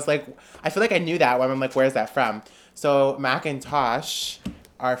too, because I was like, I feel like I knew that one. I'm like, where's that from? So Macintosh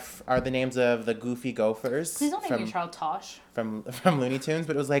are the names of the Goofy Gophers. Please don't name your child Tosh. From Looney Tunes,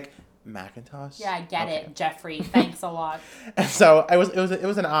 but it was like Macintosh. Yeah, I get it, Jeffrey. Thanks a lot. So it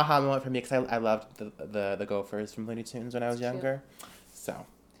was an aha moment for me, because I loved the Gophers from Looney Tunes when I was younger. So.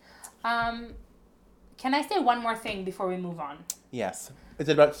 Can I say one more thing before we move on? Yes. Is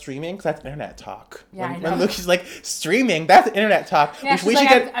it about streaming? Because that's internet talk. Yeah, I know. When Lucy's like, streaming? That's internet talk. Yeah, she's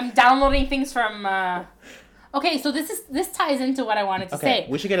like, I'm downloading things from... Okay, so this ties into what I wanted to say.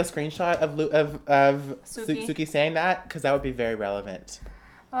 We should get a screenshot of Suki saying that, because that would be very relevant.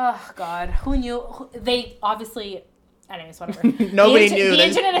 Oh, God. Who knew? They obviously... Anyways, whatever. Nobody knew. The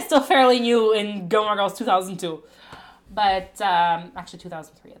internet is still fairly new in Gilmore Girls 2002. But, actually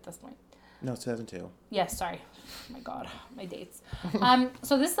 2003 at this point. No, 2002. Yes, sorry. Oh my God, my dates.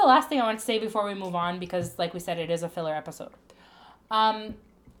 So this is the last thing I want to say before we move on, because like we said, it is a filler episode.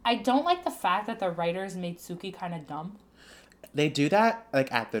 I don't like the fact that the writers made Suki kind of dumb. They do that,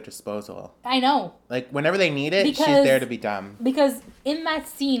 like, at their disposal. I know. Like, whenever they need it, she's there to be dumb. Because in that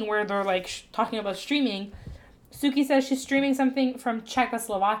scene where they're, like, talking about streaming, Suki says she's streaming something from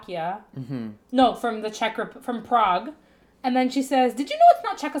Czechoslovakia. Mm-hmm. No, from from Prague. And then she says, did you know it's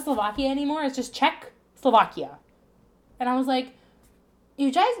not Czechoslovakia anymore? It's just Czechoslovakia. And I was like,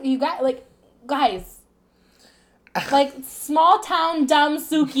 guys, like, small town dumb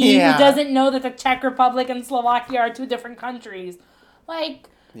Suki who doesn't know that the Czech Republic and Slovakia are two different countries. Like,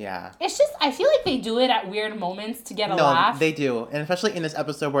 yeah. It's just, I feel like they do it at weird moments to get a laugh. They do. And especially in this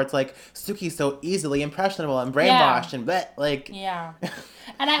episode where it's like, Suki's so easily impressionable and brainwashed and like... Yeah.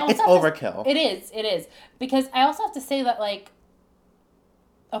 And I also it's overkill. It is. Because I also have to say that, like,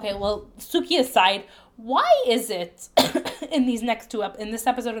 okay, well, Suki aside, why is it in these next two in this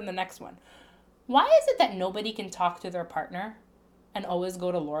episode and the next one, why is it that nobody can talk to their partner and always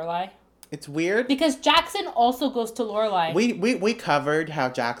go to Lorelai? It's weird. Because Jackson also goes to Lorelai. We covered how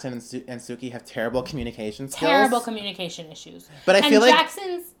Jackson and Suki have terrible communication skills. Terrible communication issues. But I feel like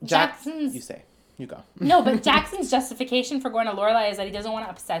Jackson's... You say. You go. No, but Jackson's justification for going to Lorelai is that he doesn't want to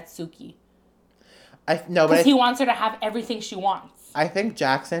upset Suki. Because he wants her to have everything she wants. I think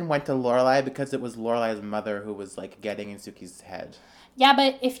Jackson went to Lorelai because it was Lorelai's mother who was, like, getting in Suki's head. Yeah,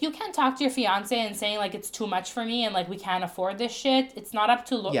 but if you can't talk to your fiance and saying, like, it's too much for me and, like, we can't afford this shit, it's not up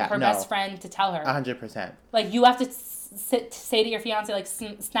to her best friend to tell her. 100%. Like, you have to say to your fiance, like,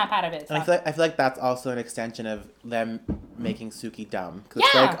 snap out of it. And I feel like that's also an extension of them making Suki dumb. Yeah.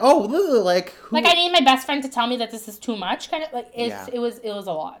 It's like, oh, like... Like, I need my best friend to tell me that this is too much, kind of, like, it was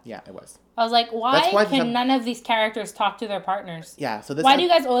a lot. Yeah, it was. I was like, why can none of these characters talk to their partners? Yeah, so why do you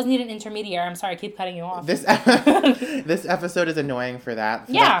guys always need an intermediary? I'm sorry, I keep cutting you off. This episode is annoying for that.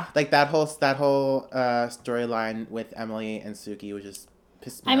 Yeah. That whole storyline with Emily and Suki was just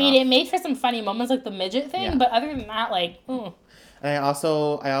pissed me I mean, off. it made for some funny moments, like the midget thing, Yeah. but other than that, like, And I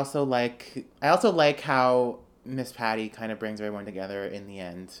also like how Miss Patty kind of brings everyone together in the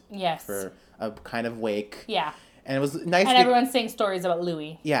end yes. for a kind of wake. Yeah. And it was nice. And everyone's saying stories about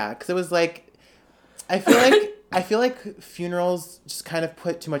Louis. Yeah, because it was like, I feel like funerals just kind of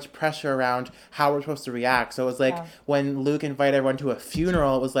put too much pressure around how we're supposed to react. So it was like when Luke invited everyone to a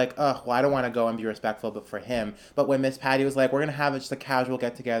funeral, it was like, oh, well, I don't want to go and be respectful, but for him. But when Miss Patty was like, we're gonna have just a casual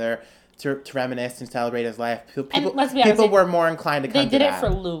get together to reminisce and celebrate his life, people were more inclined to come. They did it for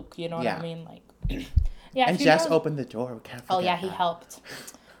Luke, you know what I mean? Like, yeah. And Jess opened the door. We can't forget he helped.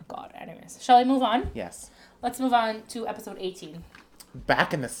 God, anyways, shall we move on? Yes. Let's move on to episode 18.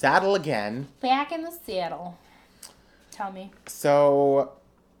 Back in the saddle again. Back in the saddle. Tell me. So,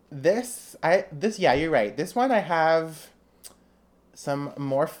 you're right. This one I have some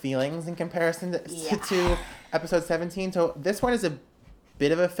more feelings in comparison to episode 17. So this one is a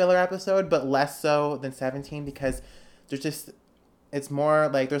bit of a filler episode, but less so than 17 because it's more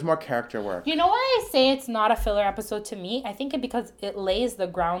like there's more character work. You know why I say it's not a filler episode to me? I think because it lays the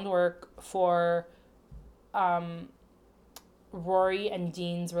groundwork for Rory and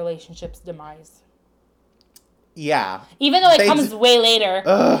Dean's relationship's demise. Yeah. Even though it comes way later,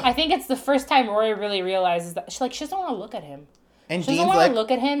 I think it's the first time Rory really realizes that she doesn't want to look at him. And she doesn't want to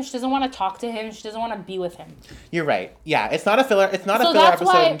look at him. She doesn't want to talk to him. She doesn't want to be with him. You're right. Yeah, it's not a filler. It's not a filler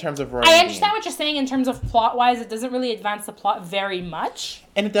episode in terms of Rory. I understand what you're saying in terms of plot wise. It doesn't really advance the plot very much.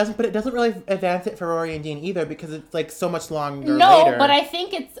 And it doesn't really advance it for Rory and Dean either because it's like so much longer later. No, but I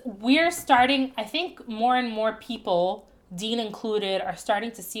think I think more and more people, Dean included, are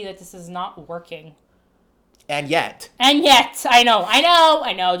starting to see that this is not working. And yet, I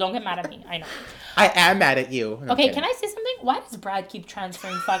know. Don't get mad at me. I know. I am mad at you. No, okay, can I say something? Why does Brad keep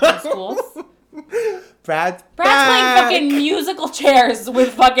transferring fucking schools? Brad's playing fucking musical chairs with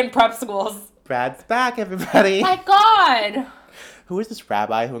fucking prep schools. Brad's back, everybody. My God. Who is this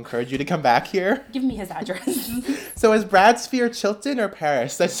rabbi who encouraged you to come back here? Give me his address. So is Brad's sphere Chilton or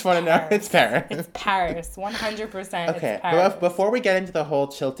Paris? I just want to know. It's Paris. It's Paris. 100%. Okay, it's Paris. Before we get into the whole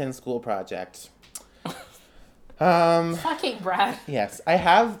Chilton school project. Fucking Brad. Yes, I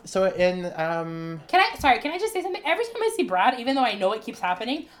have. So in Can I just say something? Every time I see Brad, even though I know it keeps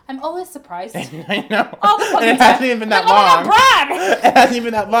happening, I'm always surprised. I know. All the fucking and it hasn't even been that long. Oh my God, Brad! It hasn't even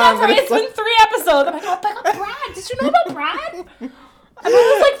been that long. Never. It's been 3 episodes. I'm like, oh my God, Brad! Did you know about Brad? I'm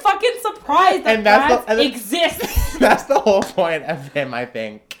always like fucking surprised that Brad exists. That's the whole point of him, I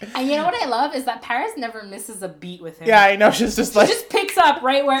think. And you know what I love is that Paris never misses a beat with him. Yeah, I know. She's just like... She just picks up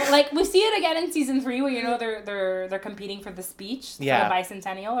right where... Like, we see it again in season 3 where, you know, they're competing for the speech. For the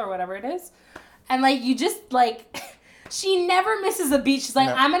bicentennial or whatever it is. And, like, you just, like... She never misses a beat. She's like,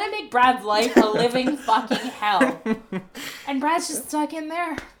 no. I'm going to make Brad's life a living fucking hell. And Brad's just stuck in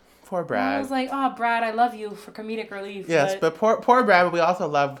there. Poor Brad. And I was like, oh, Brad, I love you for comedic relief. Yes, but poor Brad, but we also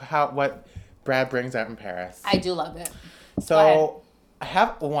love what Brad brings out in Paris. I do love it. So, I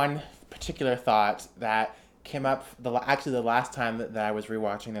have one particular thought that came up the last time that I was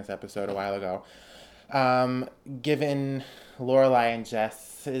rewatching this episode a while ago. Given Lorelai and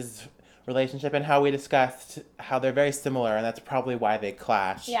Jess's relationship and how we discussed how they're very similar, and that's probably why they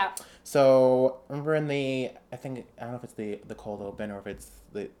clash. Yeah. So, remember in I don't know if it's the cold open or if it's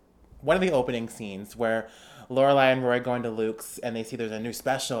one of the opening scenes where Lorelai and Rory go into Luke's and they see there's a new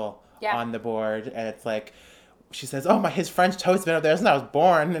special on the board, and it's like, she says, oh, his French toast's been up there since I was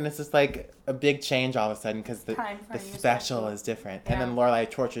born, and it's just like a big change all of a sudden because the special is different. Yeah. And then Lorelai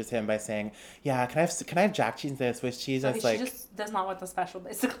tortures him by saying, yeah, can I have jack cheese instead of Swiss cheese? And it's she just does not want the special,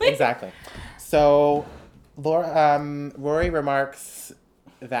 basically. Exactly. So Rory remarks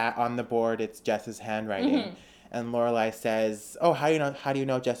that on the board it's Jess's handwriting. Mm-hmm. And Lorelai says, oh, how do you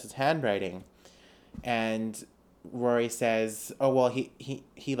know Jess's handwriting? And Rory says, oh, well,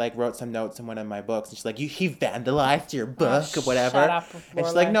 he like wrote some notes in one of my books. And she's like, he vandalized your book or whatever. Shut up, and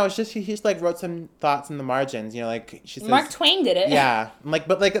she's like, no, it's just, he just like wrote some thoughts in the margins. You know, like she says. Mark Twain did it. Yeah.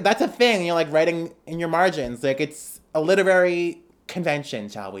 But like, that's a thing, you know, like writing in your margins. Like it's a literary convention,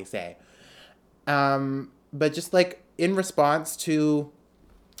 shall we say. But just like in response to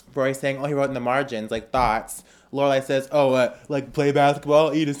Rory saying, oh, he wrote in the margins, like thoughts, Lorelai says, oh, like play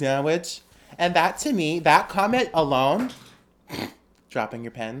basketball, eat a sandwich. And that, to me, that comment alone, dropping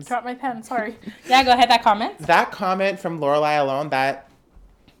your pens. Drop my pen, sorry. Yeah, go ahead, that comment. That comment from Lorelai alone, that,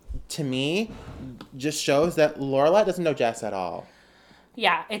 to me, just shows that Lorelai doesn't know Jess at all.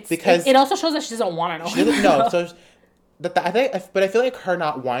 Yeah, it also shows that she doesn't want to know him. She doesn't know, so... But I feel like her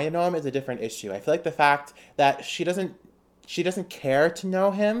not wanting to know him is a different issue. I feel like the fact that she doesn't care to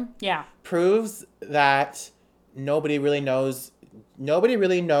know him proves that nobody really knows nobody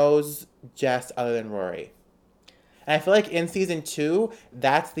really knows Jess other than Rory. And I feel like in season 2,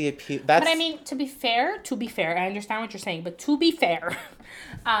 that's the appeal. But I mean, to be fair, I understand what you're saying, but to be fair,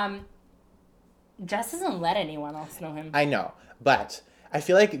 Jess doesn't let anyone else know him. I know, but I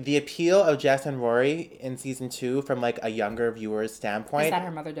feel like the appeal of Jess and Rory in season 2 from like a younger viewer's standpoint. Is that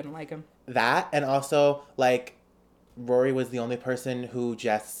her mother didn't like him? That, and also like Rory was the only person who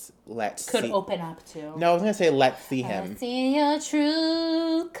Jess could open up to. No, I was gonna say let see him. I see your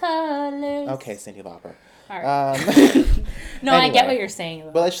true colors. Okay, Cyndi Lauper. All right. No, anyway, I get what you're saying.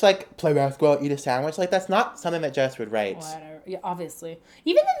 Though. But it's just like play basketball, eat a sandwich. Like that's not something that Jess would write. Whatever. Yeah, obviously.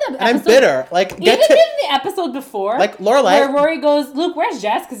 Even in the and I'm bitter. Like even in the episode before, like Lorelai, where Rory goes, Luke, where's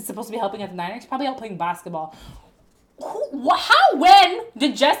Jess? Because he's supposed to be helping at the diner. She's probably out playing basketball. When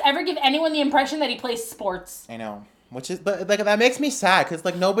did Jess ever give anyone the impression that he plays sports? I know. But like that makes me sad because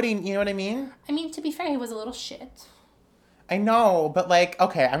like nobody, you know what I mean? I mean, to be fair, he was a little shit. I know, but like,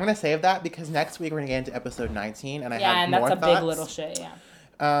 okay, I'm gonna save that because next week we're gonna get into episode 19, and I have more thoughts. Yeah, and that's a big little shit.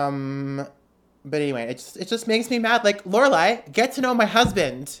 Yeah. But anyway, it just makes me mad. Like Lorelai, get to know my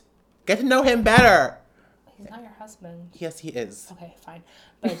husband, get to know him better. He's not your husband. Yes, he is. Okay, fine,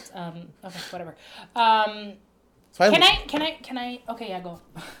 but okay, whatever. So can I? Okay, yeah, go.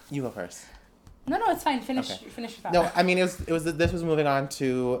 You go first. No, it's fine. Finish your thought. No, I mean this was moving on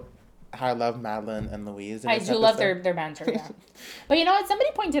to how I love Madeline and Louise. I do love their banter, yeah. But you know what? Somebody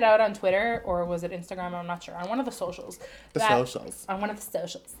pointed out on Twitter, or was it Instagram? I'm not sure. On one of the socials. On one of the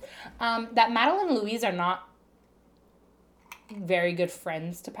socials. That Madeline and Louise are not very good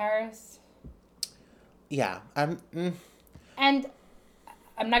friends to Paris. Yeah. And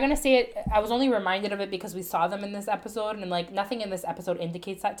I'm not going to say it. I was only reminded of it because we saw them in this episode, and like nothing in this episode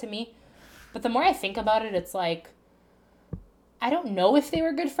indicates that to me. But the more I think about it, it's like, I don't know if they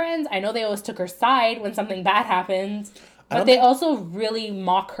were good friends. I know they always took her side when something bad happened. But they also really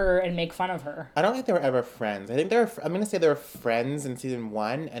mock her and make fun of her. I don't think they were ever friends. I think I'm going to say they were friends in season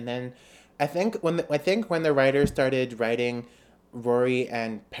 1. And then I think when the writers started writing Rory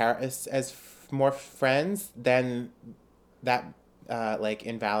and Paris as more friends, then that like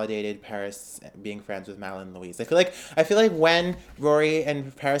invalidated Paris being friends with Madeline and Louise. I feel like when Rory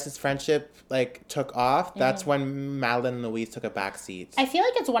and Paris's friendship like took off, that's when Madeline and Louise took a back seat. I feel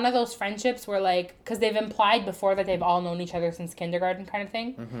like it's one of those friendships where like, because they've implied before that they've all known each other since kindergarten kind of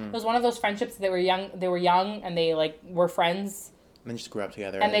thing. Mm-hmm. It was one of those friendships that they were young and they like were friends. And they just grew up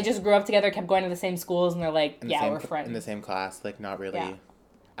together. And they just grew up together, kept going to the same schools, and they're like, we're friends. In the same class, like not really. Yeah.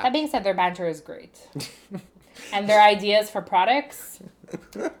 That being said, their banter is great. And their ideas for products,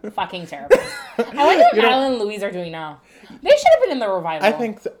 fucking terrible. I wonder what Madeline and Louise are doing now. They should have been in the revival. I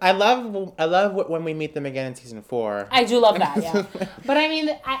think I love when we meet them again in season 4. I do love that, yeah. But I mean,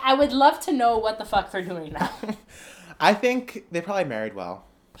 I would love to know what the fuck they're doing now. I think they probably married well.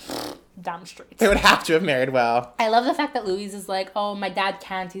 Damn straight. They would have to have married well. I love the fact that Louise is like, oh, my dad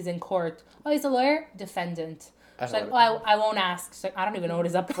can't. He's in court. Oh, he's a lawyer? Defendant. She's like, oh, I won't ask. She's like, I don't even know what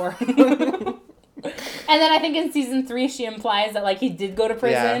he's up for. And then I think in season 3 she implies that like he did go to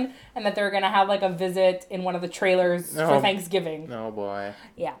prison and that they're gonna have like a visit in one of the trailers for Thanksgiving. Oh boy.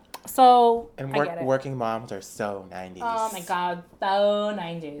 Yeah. So and working moms are so 90s. Oh my god, so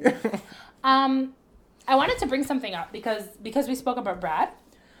 90s. I wanted to bring something up because we spoke about Brad.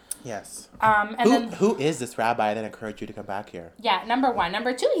 Yes. And who is this rabbi that encouraged you to come back here? Yeah, number 1.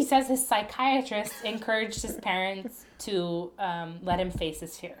 Number 2, he says his psychiatrist encouraged his parents to let him face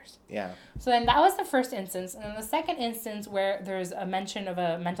his fears. Yeah. So then that was the first instance. And then the second instance where there's a mention of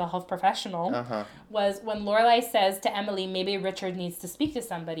a mental health professional was when Lorelai says to Emily, maybe Richard needs to speak to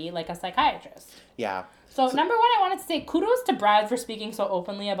somebody like a psychiatrist. Yeah. So number 1, I wanted to say kudos to Brad for speaking so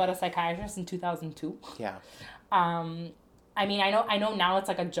openly about a psychiatrist in 2002. Yeah. I mean, I know now it's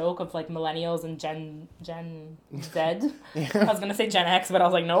like a joke of like millennials and Gen Z. I was gonna say Gen X, but I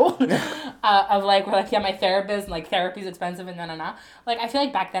was like, no. Of like, we're like, yeah, my therapist, like therapy's expensive and na. Like, I feel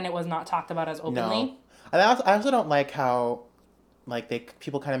like back then it was not talked about as openly. No. I also don't like how, like,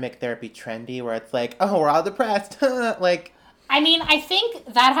 people kind of make therapy trendy, where it's like, oh, we're all depressed, like. I mean, I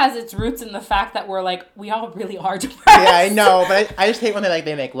think that has its roots in the fact that we're like, we all really are depressed. Yeah, I know, but I just hate when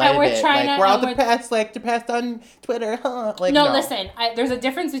they make light of it. Like, we're all depressed, like, depressed on Twitter, huh? Like, no. Listen, there's a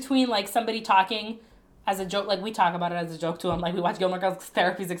difference between, like, somebody talking as a joke, like, we talk about it as a joke too. I'm like, we watch Gilmore Girls,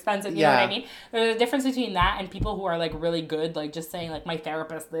 therapy's expensive, you know what I mean? There's a difference between that and people who are, like, really good, like, just saying, like, my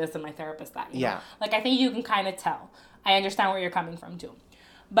therapist this and my therapist that, you know? Like, I think you can kind of tell. I understand where you're coming from, too.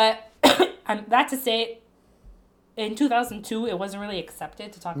 But, that to say, in 2002, it wasn't really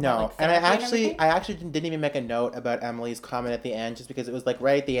accepted to talk about like therapy. And I actually didn't even make a note about Emily's comment at the end, just because it was like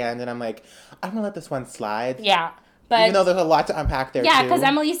right at the end, and I'm like, I'm gonna let this one slide. Yeah, But even though there's a lot to unpack there, yeah, too. because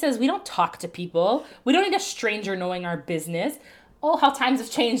Emily says we don't talk to people. We don't need a stranger knowing our business. Oh, how times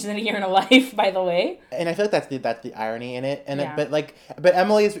have changed in a year and a life, by the way. And I feel like that's the irony in it. And Yeah. but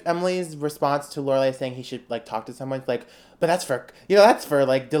Emily's response to Lorelai saying he should like talk to someone, it's like, but that's for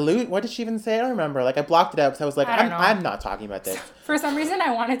like dilute. What did she even say? I don't remember. Like I blocked it out because I was like, I don't know. I'm not talking about this. For some reason,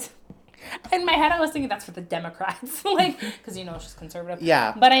 I wanted to. In my head, I was thinking that's for the Democrats, like, because she's conservative.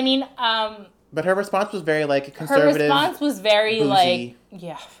 Yeah. But I mean, But her response was very like her conservative. response was very bougie. like,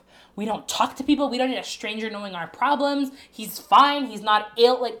 yeah, we don't talk to people. We don't need a stranger knowing our problems. He's fine. He's not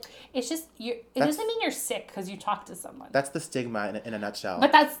ill. Like, it's just it doesn't mean you're sick because you talk to someone. That's the stigma in a nutshell.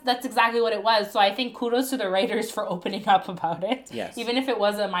 But that's exactly what it was. So I think kudos to the writers for opening up about it. Yes. Even if it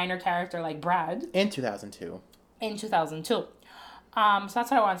was a minor character like Brad. In 2002. In 2002. So that's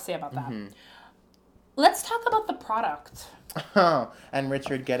what I want to say about that. Let's talk about the product. And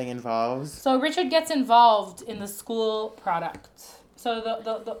Richard getting involved. So Richard gets involved in the school product. So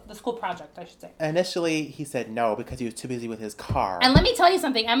the school project, I should say. Initially, he said no because he was too busy with his car. And let me tell you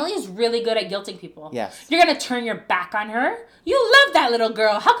something. Emily is really good at guilting people. Yes. You're going to turn your back on her. You love that little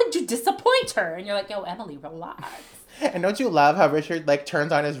girl. How could you disappoint her? And you're like, yo, Emily, relax. And don't you love how Richard like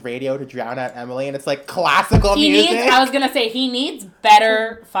turns on his radio to drown out Emily, and it's like classical music? I was going to say, he needs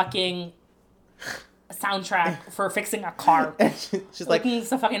better fucking soundtrack for fixing a car. She's like,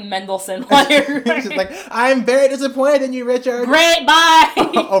 it's a fucking Mendelssohn wire. she's like, I'm very disappointed in you, Richard. Great,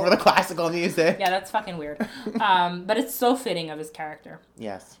 bye. Over the classical music. Yeah, that's fucking weird. But it's so fitting of his character.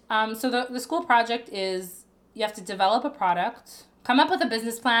 Yes. So the school project is you have to develop a product, come up with a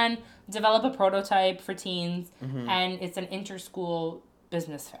business plan, develop a prototype for teens, and it's an inter-school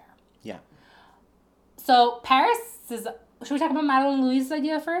business fair. Yeah. So Paris is... Should we talk about Madeline Louise's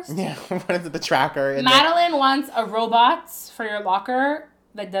idea first? Yeah. What is it? The tracker. Madeline wants a robot for your locker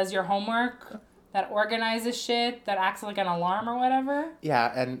that does your homework, that organizes shit, that acts like an alarm or whatever.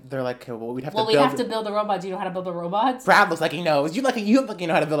 Yeah, and they're like, okay, well, we'd have to build a robot. Do you know how to build a robot? Brad looks like he knows. You look like you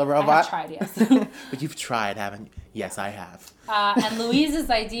know how to build a robot. I have tried, yes. But you've tried, haven't you? Yes, I have. And Louise's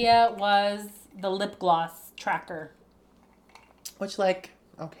idea was the lip gloss tracker. Which, like,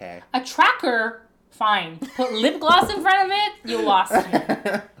 okay. A tracker, fine. Put lip gloss in front of it, you lost me.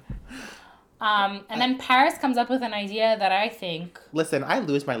 And then Paris comes up with an idea that I think... Listen, I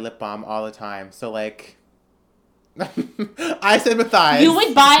lose my lip balm all the time, so, like... I sympathize. You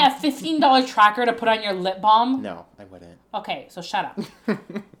would buy a $15 tracker to put on your lip balm? No, I wouldn't. Okay, so shut up.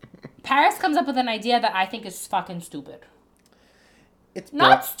 Paris comes up with an idea that I think is fucking stupid. It's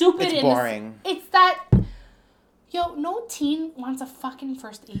not stupid. It's boring. It's that... Yo, no teen wants a fucking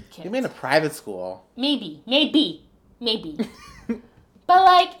first aid kit. You mean a private school? Maybe. But,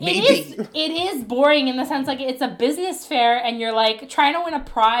 like, Maybe. it is boring in the sense, like, it's a business fair and you're, like, trying to win a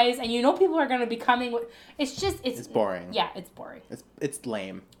prize and you know people are going to be coming. It's just, It's boring. Yeah, it's boring. It's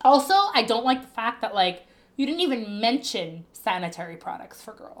lame. Also, I don't like the fact that, like, you didn't even mention sanitary products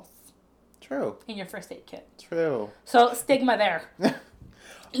for girls. True. In your first aid kit. True. So, stigma there.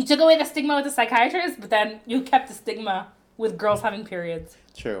 You took away the stigma with the psychiatrist, but then you kept the stigma with girls having periods.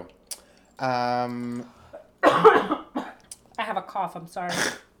 True. I have a cough, I'm sorry.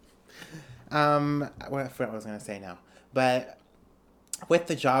 I forgot what I was going to say now. But with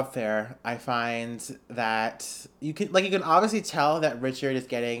the job fair, I find that you can obviously tell that Richard is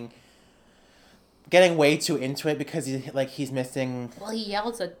getting way too into it because he's missing... Well, he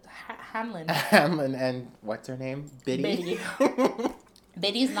yells at Hamlin. Hamlin and what's her name? Biddy?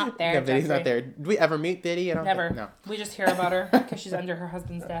 Biddy's not there, Yeah, Biddy's Jeffrey. not there. Did we ever meet Biddy? I don't Never. think, no. We just hear about her because she's under her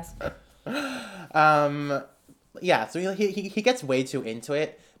husband's desk. Yeah, so he gets way too into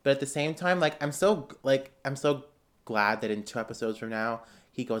it, but at the same time, like I'm so glad that in 2 episodes from now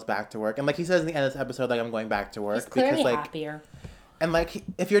he goes back to work, and like he says in the end of this episode, like I'm going back to work. He's clearly because, like, happier. And like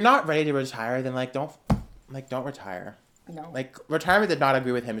if you're not ready to retire, then don't retire. No. Like retirement did not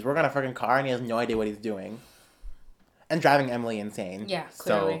agree with him. He's working on a freaking car and he has no idea what he's doing, and driving Emily insane. Yeah,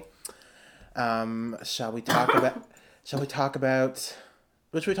 clearly. So, shall we talk about?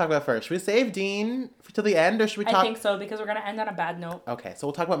 What should we talk about first? Should we save Dean till the end, or should we talk... I think so, because we're going to end on a bad note. Okay, so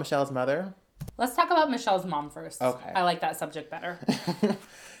we'll talk about Michelle's mother. Let's talk about Michelle's mom first. Okay. I like that subject better.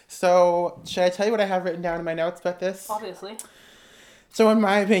 So, should I tell you what I have written down in my notes about this? Obviously. So, in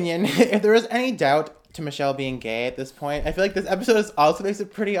my opinion, if there was any doubt to Michelle being gay at this point, I feel like this episode also makes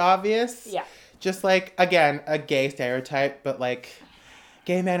it pretty obvious. Yeah. Just like, again, a gay stereotype, but like,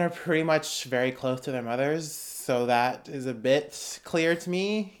 gay men are pretty much very close to their mothers. So that is a bit clear to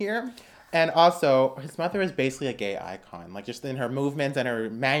me here. And also, his mother is basically a gay icon. Like, just in her movements and her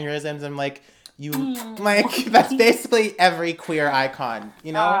mannerisms. And, like, that's basically every queer icon,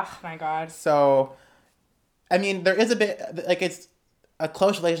 you know? Oh, my God. So, I mean, there is a bit, like, it's a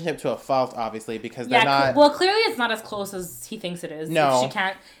close relationship to a fault, obviously, because they're not... Well, clearly it's not as close as he thinks it is. No.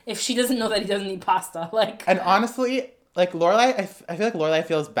 If she doesn't know that he doesn't eat pasta, like... And honestly, like, Lorelai, I feel like Lorelai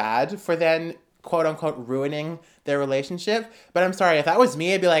feels bad for then, quote-unquote, ruining their relationship. But I'm sorry, if that was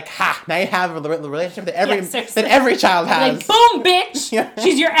me, I'd be like, ha, now you have a relationship that every child has. Like, boom, bitch! Yeah.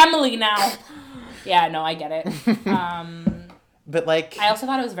 She's your Emily now. Yeah, no, I get it. But, like... I also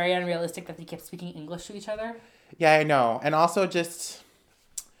thought it was very unrealistic that they kept speaking English to each other. Yeah, I know. And also just...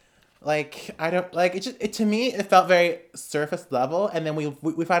 Like, I don't... Like, to me, it felt very surface level. And then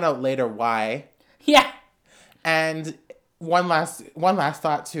we found out later why. Yeah. And one last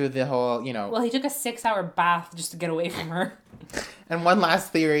thought to the whole, you know... Well, he took a 6-hour bath just to get away from her. And one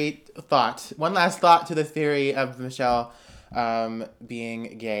last thought to the theory of Michelle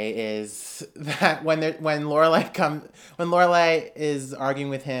being gay is that when Lorelai is arguing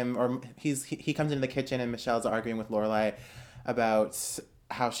with him, or he comes into the kitchen and Michelle's arguing with Lorelai about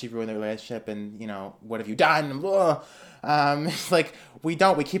how she ruined the relationship and, you know, what have you done? It's like, we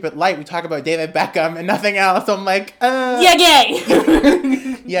keep it light. We talk about David Beckham and nothing else. So I'm like, yeah,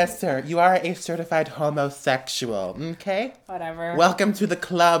 gay. Yes, sir. You are a certified homosexual. Okay? Whatever. Welcome to the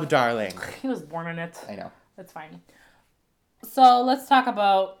club, darling. He was born in it. I know. That's fine. So let's talk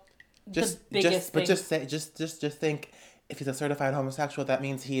about the biggest thing. Just think, if he's a certified homosexual, that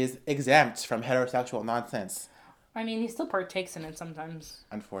means he is exempt from heterosexual nonsense. I mean, he still partakes in it sometimes.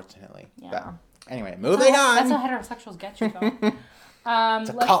 Unfortunately. Yeah. But anyway, moving on. That's how heterosexuals get you, though. It's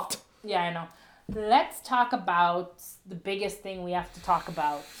a cult. Yeah, I know. Let's talk about the biggest thing we have to talk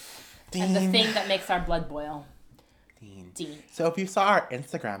about. Dean. And the thing that makes our blood boil. Dean. So if you saw our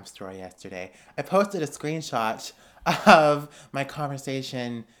Instagram story yesterday, I posted a screenshot of my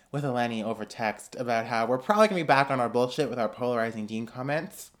conversation with Eleni over text about how we're probably going to be back on our bullshit with our polarizing Dean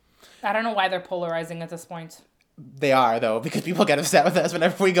comments. I don't know why they're polarizing at this point. They are, though, because people get upset with us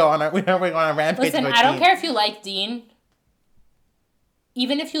whenever we go on a rampage. Listen, I don't care if you like Dean.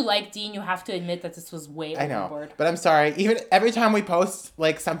 Even if you like Dean, you have to admit that this was way overboard. Know, but I'm sorry. Even every time we post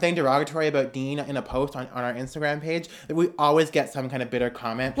like something derogatory about Dean in a post on our Instagram page, we always get some kind of bitter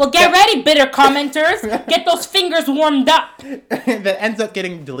comment. Well, get ready, bitter commenters. Get those fingers warmed up. That ends up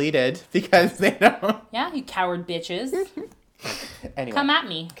getting deleted because they don't. Yeah, you coward bitches. Anyway, come at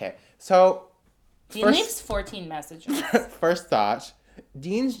me. Okay, so Dean leaves 14 messages. First thought.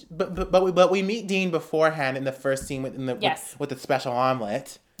 Dean's, but we meet Dean beforehand in the first scene with the special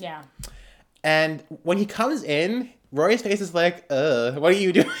omelet. Yeah. And when he comes in, Rory's face is like, what are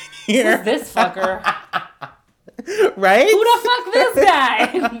you doing here? Who's this fucker? Right? Who the fuck this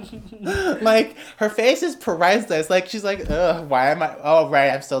guy? Like, her face is priceless. Like, she's like, why am I? Oh,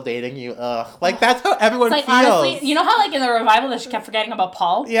 right, I'm still dating you. Like, that's how everyone feels. Honestly, you know how, like, in the revival that she kept forgetting about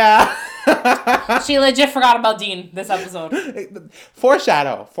Paul? Yeah. She legit forgot about Dean this episode.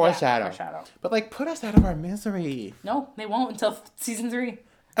 Foreshadow. Foreshadow. But, like, put us out of our misery. No, they won't until season 3.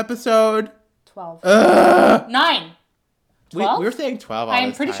 Episode 12. 9. 12? We were saying 12 all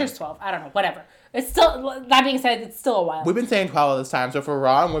I'm pretty sure it's 12. I don't know. Whatever. It's still, that being said, it's still a while. We've been saying 12 all this time, so if we're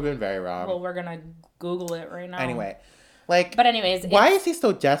wrong, we've been very wrong. Well, we're gonna Google it right now. Anyway. Like, but anyways. Why is he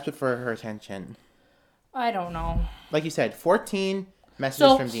so desperate for her attention? I don't know. Like you said, 14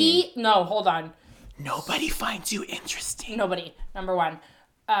 messages from Dean. No, hold on. Nobody finds you interesting. Nobody. Number one.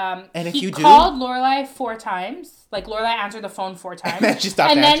 And if you do, he called Lorelai 4 times. Like, Lorelai answered the phone 4 times. And then she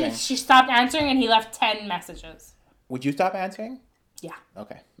stopped answering. And then she stopped answering, and he left 10 messages. Would you stop answering? Yeah.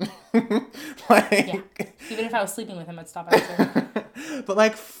 Okay. Yeah. Even if I was sleeping with him, I'd stop answering. But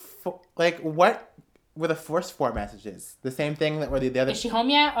what were the first 4 messages? The same thing that were the other. Is she home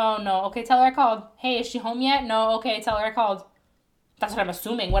yet? Oh no. Okay, tell her I called. Hey, is she home yet? No. Okay, tell her I called. That's what I'm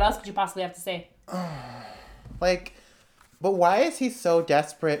assuming. What else could you possibly have to say? But why is he so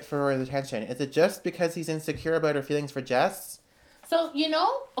desperate for her attention? Is it just because he's insecure about her feelings for Jess? So,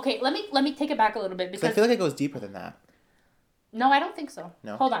 okay, let me take it back a little bit because I feel like it goes deeper than that. No, I don't think so.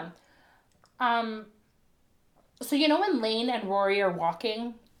 No. Hold on. So when Lane and Rory are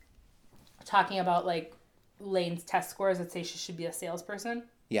walking, talking about like Lane's test scores that say she should be a salesperson.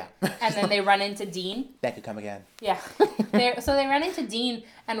 Yeah. And then they run into Dean. That could come again. Yeah. So they run into Dean,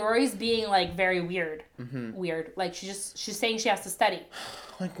 and Rory's being like very weird. Mm-hmm. Weird. Like she's saying she has to study.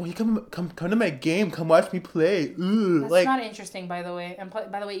 Like, will you come to my game? Come watch me play. Ooh, that's not interesting, by the way. And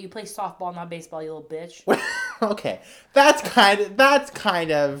by the way, you play softball, not baseball, you little bitch. Okay, that's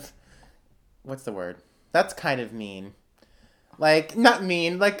kind of, what's the word? That's kind of mean. Like, not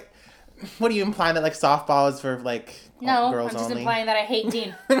mean. Like, what are you implying that like softball is for like girls only? No, I'm just implying that I hate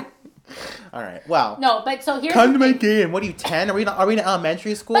Dean. All right. Well. No, but so here's Come the to my thing. game. What are you, 10? Are we in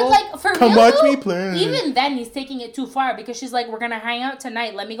elementary school? But like for Come real, watch though, me play. even then he's taking it too far because she's like, we're gonna hang out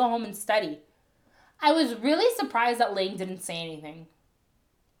tonight. Let me go home and study. I was really surprised that Lane didn't say anything.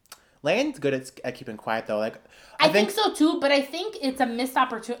 Lane's good at keeping quiet though. Like I think so too, but I think it's a missed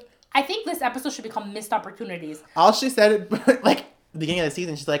opportunity. I think this episode should become missed opportunities. All she said, like the beginning of the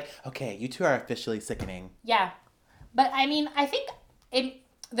season, she's like, "Okay, you two are officially sickening." Yeah, but I mean, I think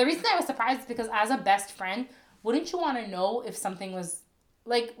the reason I was surprised is because as a best friend, wouldn't you want to know if something was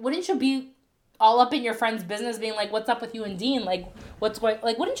like? Wouldn't you be all up in your friend's business, being like, "What's up with you and Dean? Like, what's going?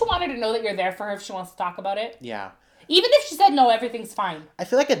 Like, wouldn't you want her to know that you're there for her if she wants to talk about it? Yeah. Even if she said no, everything's fine. I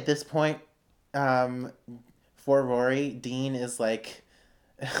feel like at this point, for Rory, Dean is like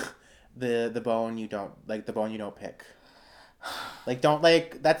the bone you don't like, the bone you don't pick. Like don't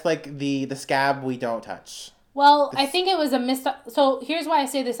like that's like the scab we don't touch. Well, I think it was a missed... So, here's why I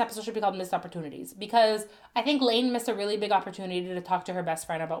say this episode should be called Missed Opportunities. Because I think Lane missed a really big opportunity to talk to her best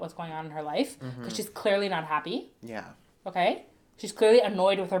friend about what's going on in her life. Because she's clearly not happy. Yeah. Okay? She's clearly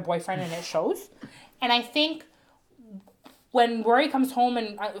annoyed with her boyfriend and it shows. And I think when Rory comes home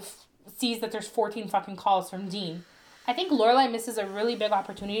and sees that there's 14 fucking calls from Dean, I think Lorelai misses a really big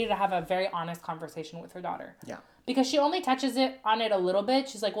opportunity to have a very honest conversation with her daughter. Yeah. Because she only touches on it a little bit.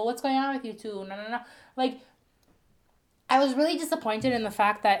 She's like, well, what's going on with you two? No. Like... I was really disappointed in the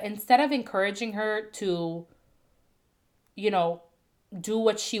fact that instead of encouraging her to, you know, do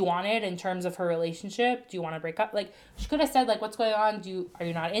what she wanted in terms of her relationship, do you want to break up? Like, she could have said, like, what's going on? Are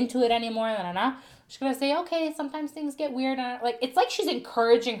you not into it anymore? She could have said, okay, sometimes things get weird. Like, it's like she's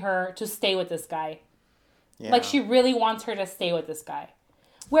encouraging her to stay with this guy. Yeah. Like, she really wants her to stay with this guy.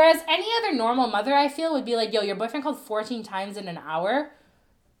 Whereas any other normal mother, I feel, would be like, yo, your boyfriend called 14 times in an hour.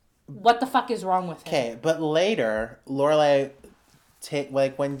 What the fuck is wrong with him? Okay, but later, Lorelai,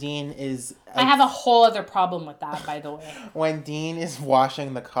 when Dean is... I have a whole other problem with that, by the way. When Dean is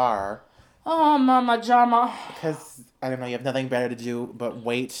washing the car... Oh, Mama Jama. Because, I don't know, you have nothing better to do but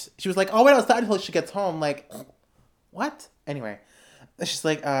wait. She was like, wait outside until she gets home. Like, what? Anyway. She's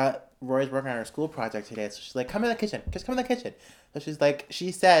like, Rory's working on her school project today. So she's like, come in the kitchen. Just come in the kitchen. So she's like,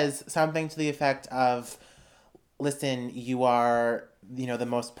 she says something to the effect of, listen, you are... the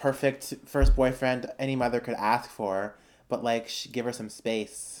most perfect first boyfriend any mother could ask for, but like give her some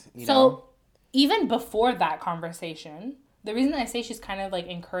space, you know? Even before that conversation, the reason I say she's kind of like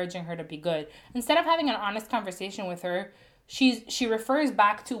encouraging her to be good, instead of having an honest conversation with her, she refers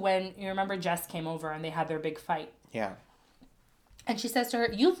back to when, you remember, Jess came over and they had their big fight. Yeah. And she says to her,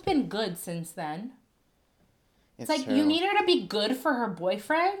 you've been good since then. It's like, true. You need her to be good for her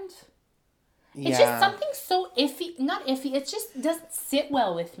boyfriend? It's Yeah. just something so iffy. Not iffy. It just doesn't sit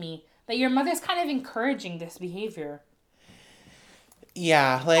well with me that your mother's kind of encouraging this behavior.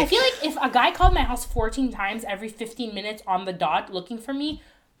 Yeah, like... I feel like if a guy called my house 14 times every 15 minutes on the dot looking for me,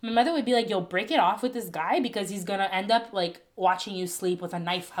 my mother would be like, yo, break it off with this guy because he's going to end up like watching you sleep with a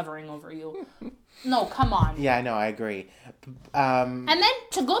knife hovering over you. No, come on. Yeah, no, I agree. And then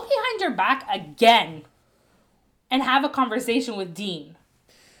to go behind your back again and have a conversation with Dean.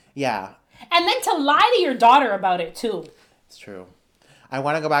 Yeah. And then to lie to your daughter about it, too. It's true. I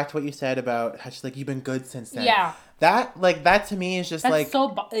want to go back to what you said about how she's like, you've been good since then. Yeah. That to me is just That's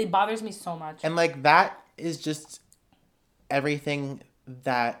it bothers me so much. And like, that is just everything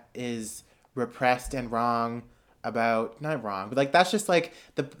that is repressed and wrong about, not wrong, but like, that's just like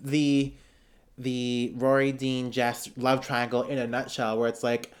the Rory, Dean, Jess love triangle in a nutshell, where it's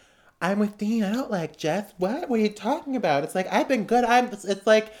like, I'm with Dean. I don't like Jess. What are you talking about? It's like, I've been good. It's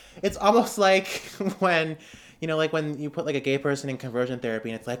like, it's almost like when, like when you put like a gay person in conversion therapy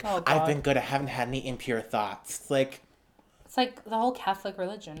and it's like, oh, I've been good. I haven't had any impure thoughts. It's like the whole Catholic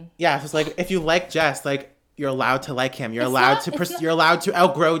religion. Yeah. It's just like, if you like Jess, like you're allowed to like him. You're allowed to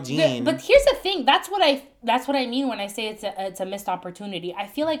outgrow Dean. But here's the thing. That's what I mean when I say it's a missed opportunity. I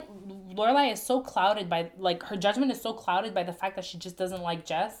feel like Lorelai is so clouded by, like, her judgment is so clouded by the fact that she just doesn't like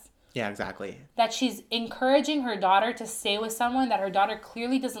Jess. Yeah, exactly. That she's encouraging her daughter to stay with someone that her daughter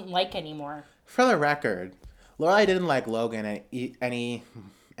clearly doesn't like anymore. For the record, Lorelai didn't like Logan any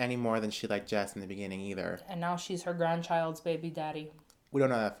more than she liked Jess in the beginning either. And now she's her grandchild's baby daddy. We don't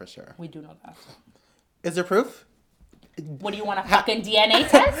know that for sure. We do know that. Is there proof? What do you want, a fucking DNA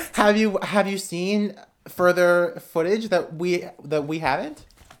test? Have you seen further footage that we haven't?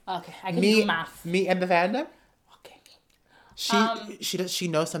 Okay, I can do math. Me and the fandom? Okay. She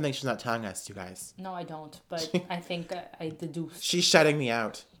knows something she's not telling us, you guys. No, I don't, but I think I deduced. She's shutting me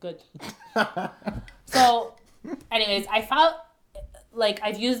out. Good. So, anyways, I felt like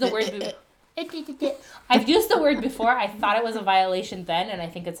I've used the word I've used the word before. I thought it was a violation then, and I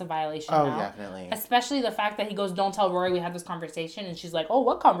think it's a violation now. Oh, definitely. Especially the fact that he goes, "Don't tell Rory we had this conversation," and she's like, "Oh,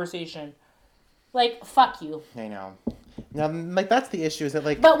 what conversation?" Like, fuck you. I know. Now, like, that's the issue, is that,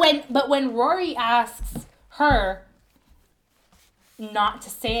 like... But when Rory asks her not to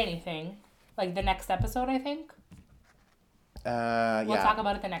say anything, like the next episode, I think. We'll talk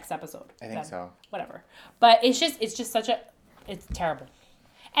about it the next episode. I think so. Whatever. But it's just such a... It's terrible.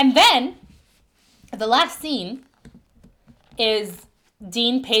 And then, the last scene is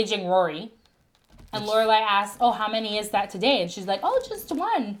Dean paging Rory. And Lorelai asks, "Oh, how many is that today?" And she's like, "Oh, just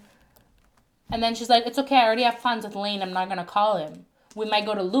one." And then she's like, "It's okay, I already have plans with Lane. I'm not going to call him. We might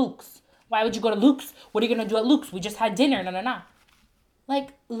go to Luke's." "Why would you go to Luke's? What are you going to do at Luke's? We just had dinner. No. Like,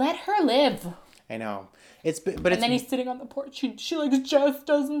 let her live. I know. But and then he's sitting on the porch. She likes Jess,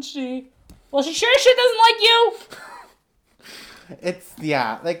 doesn't she? Well, she sure as shit doesn't like you. It's,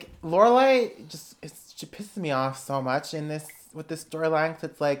 yeah, like, Lorelai she pisses me off so much with this storyline. 'Cause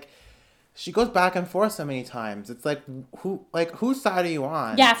it's like, she goes back and forth so many times. It's like, whose side are you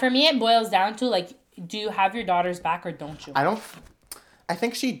on? Yeah, for me, it boils down to, like, do you have your daughter's back or don't you? I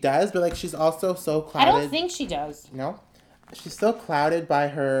think she does, but, like, she's also so clouded. I don't think she does. No? She's so clouded by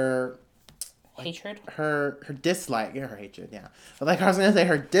her... Hatred? Her dislike. Her hatred, yeah. But, like, I was going to say,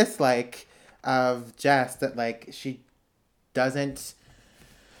 her dislike of Jess, that, like, she doesn't...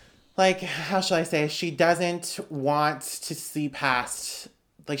 Like, how shall I say? She doesn't want to see past...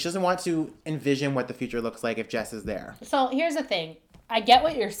 Like, she doesn't want to envision what the future looks like if Jess is there. So, here's the thing. I get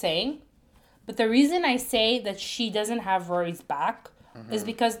what you're saying, but the reason I say that she doesn't have Rory's back is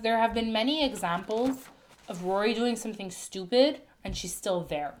because there have been many examples of Rory doing something stupid and she's still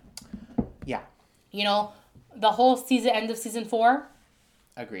there. Yeah. You know, the whole end of season 4.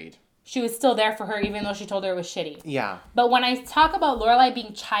 Agreed. She was still there for her even though she told her it was shitty. Yeah. But when I talk about Lorelai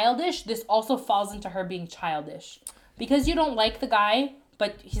being childish, this also falls into her being childish. Because you don't like the guy,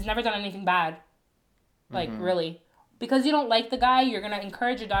 but he's never done anything bad. Like, really. Because you don't like the guy, you're going to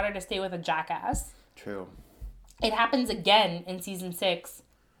encourage your daughter to stay with a jackass. True. It happens again in season 6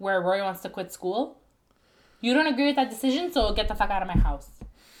 where Rory wants to quit school. You don't agree with that decision, so get the fuck out of my house.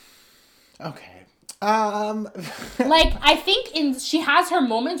 Okay. Like, I think she has her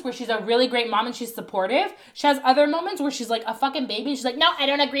moments where she's a really great mom and she's supportive. She has other moments where she's like a fucking baby. She's like, "No, I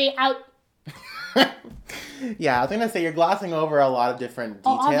don't agree. Out." Yeah, I was going to say, you're glossing over a lot of different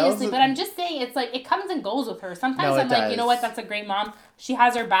details. Oh, obviously, but I'm just saying, it's like, it comes and goes with her. Sometimes I'm like, you know what, that's a great mom. She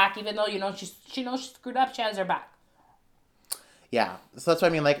has her back, even though, you know, she knows she screwed up, she has her back. Yeah, so that's what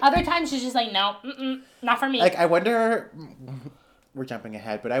I mean, like... Other times, she's just like, no, not for me. Like, I wonder... We're jumping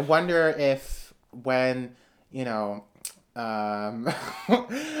ahead, but I wonder if when, you know,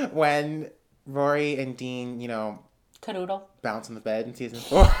 when Rory and Dean, you know... Cadoodle. Bounce on the bed in season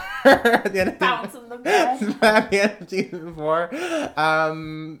 4. Bounce on the bed. At the end of season 4.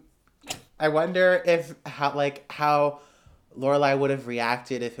 I wonder how Lorelai would have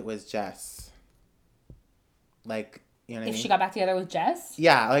reacted if it was Jess. Like, you know what I mean? If she got back together with Jess?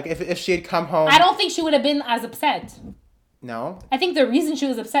 Yeah, like if she had come home. I don't think she would have been as upset. No? I think the reason she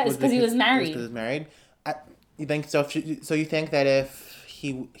was upset is because he was married. Because he was married? You think so? So you think that if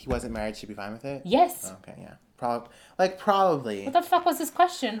he wasn't married, she'd be fine with it? Yes. Okay, yeah. Probably. What the fuck was his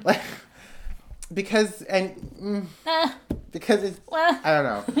question? Like, because it's I don't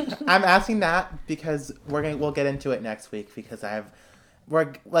know. I'm asking that because we'll get into it next week because I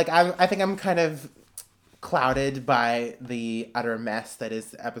think I'm kind of clouded by the utter mess that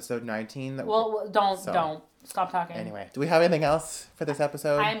is episode 19. Don't stop talking. Anyway, do we have anything else for this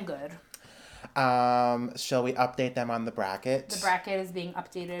episode? I'm good. Shall we update them on the bracket? The bracket is being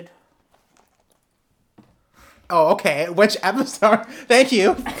updated. Oh, okay. Which episode? Thank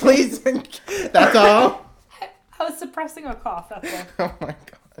you. Please. That's all. I was suppressing a cough. That's all. Oh my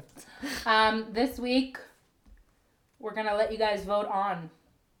god. This week, we're gonna let you guys vote on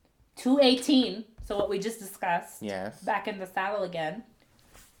 218. So what we just discussed. Yes. Back in the saddle again,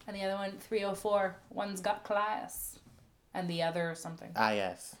 and the other one 304. One's got class, and the other something.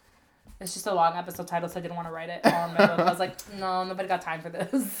 Yes. It's just a long episode title, so I didn't want to write it all in my book. I was like, no, nobody got time for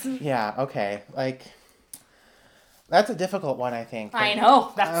this. Yeah. Okay. Like. That's a difficult one, I think. I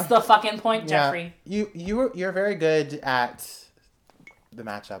know. That's the fucking point, Jeffrey. Yeah, you're very good at the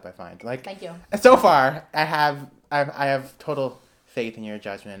matchup, I find. Like, thank you. So far, I have total faith in your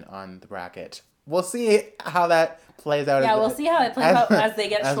judgment on the bracket. We'll see how that plays out. Yeah, we'll see how it plays out as they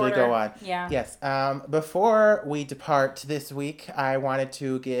get shorter. As we go on. Yeah. Yes. Before we depart this week, I wanted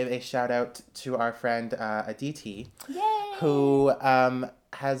to give a shout out to our friend Aditi, who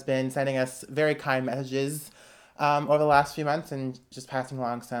has been sending us very kind messages over the last few months and just passing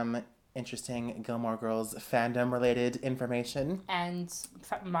along some interesting Gilmore Girls fandom related information. And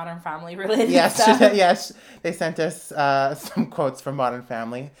Modern Family related Yes, stuff. yes. They sent us some quotes from Modern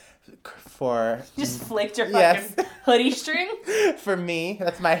Family for Just flicked your Yes. fucking hoodie string. for me.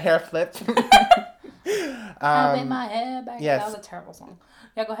 That's my hair flip. I'll make my hair back. yes. That was a terrible song.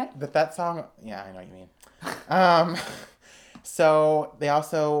 Yeah, go ahead. But that song, yeah, I know what you mean. So they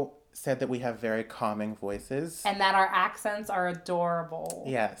also said that we have very calming voices. And that our accents are adorable.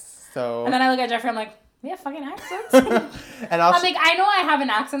 Yes. So. And then I look at Jeffrey, I'm like, we have fucking accents? And also. I'm like, I know I have an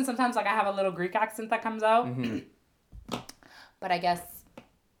accent sometimes, like I have a little Greek accent that comes out. Mm-hmm. But I guess,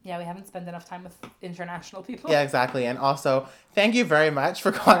 yeah, we haven't spent enough time with international people. Yeah, exactly. And also, thank you very much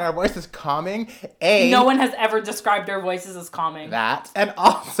for calling our voices calming. No one has ever described our voices as calming. That. And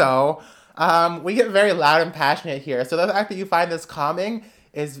also, we get very loud and passionate here. So the fact that you find this calming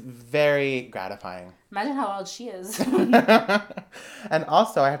is very gratifying. Imagine how loud she is. And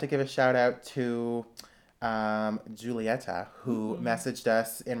also, I have to give a shout out to Julieta, who messaged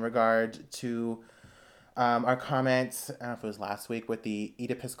us in regard to our comments, I don't know if it was last week, with the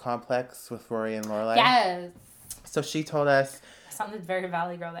Oedipus complex with Rory and Lorelai. Yes. So she told us... I sounded very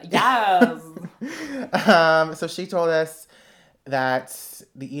Valley Girl. That yes. So she told us that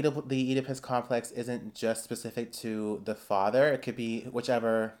the Oedipus complex isn't just specific to the father. It could be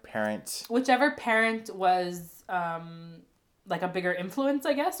whichever parent. Whichever parent was like a bigger influence,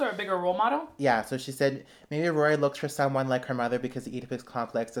 I guess, or a bigger role model. Yeah, so she said maybe Rory looks for someone like her mother because the Oedipus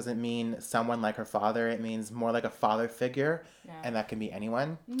complex doesn't mean someone like her father. It means more like a father figure, and that can be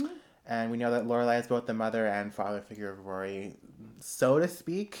anyone. Mm-hmm. And we know that Lorelai is both the mother and father figure of Rory, so to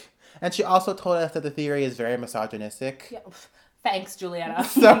speak. And she also told us that the theory is very misogynistic. Yeah. Thanks, Julieta.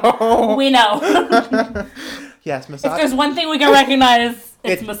 So we know. Yes, if there's one thing we can recognize,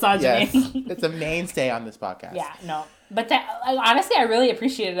 it's misogyny. Yes, it's a mainstay on this podcast. Yeah, no. But honestly, I really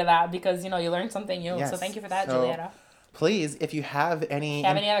appreciated that because, you learned something new. Yes. So thank you for that, Julieta. Please, if you have any...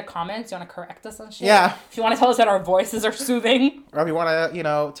 any other comments, you want to correct us on shit? Yeah. If you want to tell us that our voices are soothing. Or if you want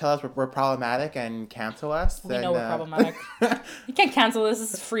to, tell us we're problematic and cancel us. We know we're problematic. You can't cancel this.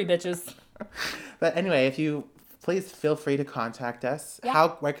 This is free, bitches. But anyway, please feel free to contact us. Yeah.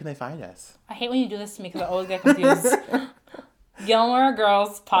 Where can they find us? I hate when you do this to me because I always get confused. Gilmore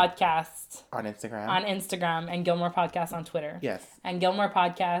Girls Podcast. On Instagram. And Gilmore Podcast on Twitter. Yes. And Gilmore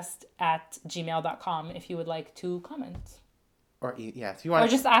Podcast at gmail.com if you would like to comment. Or if you want or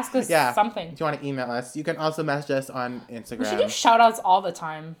just ask us something. If you want to email us, you can also message us on Instagram. We should do shout outs all the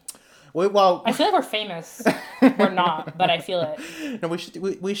time. Well, I feel like we're famous. We're not, but I feel it. No,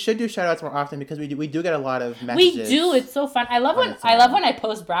 we should do shout outs more often because we do get a lot of messages. We do. It's so fun. I love when I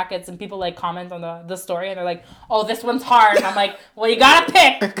post brackets and people like comment on the story and they're like, "Oh, this one's hard." And I'm like, "Well, you gotta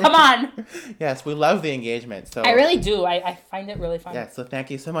pick. Come on." Yes, we love the engagement. So I really do. I find it really fun. Yeah. So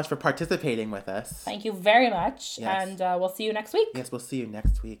thank you so much for participating with us. Thank you very much, yes. and we'll see you next week. Yes, we'll see you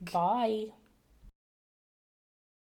next week. Bye.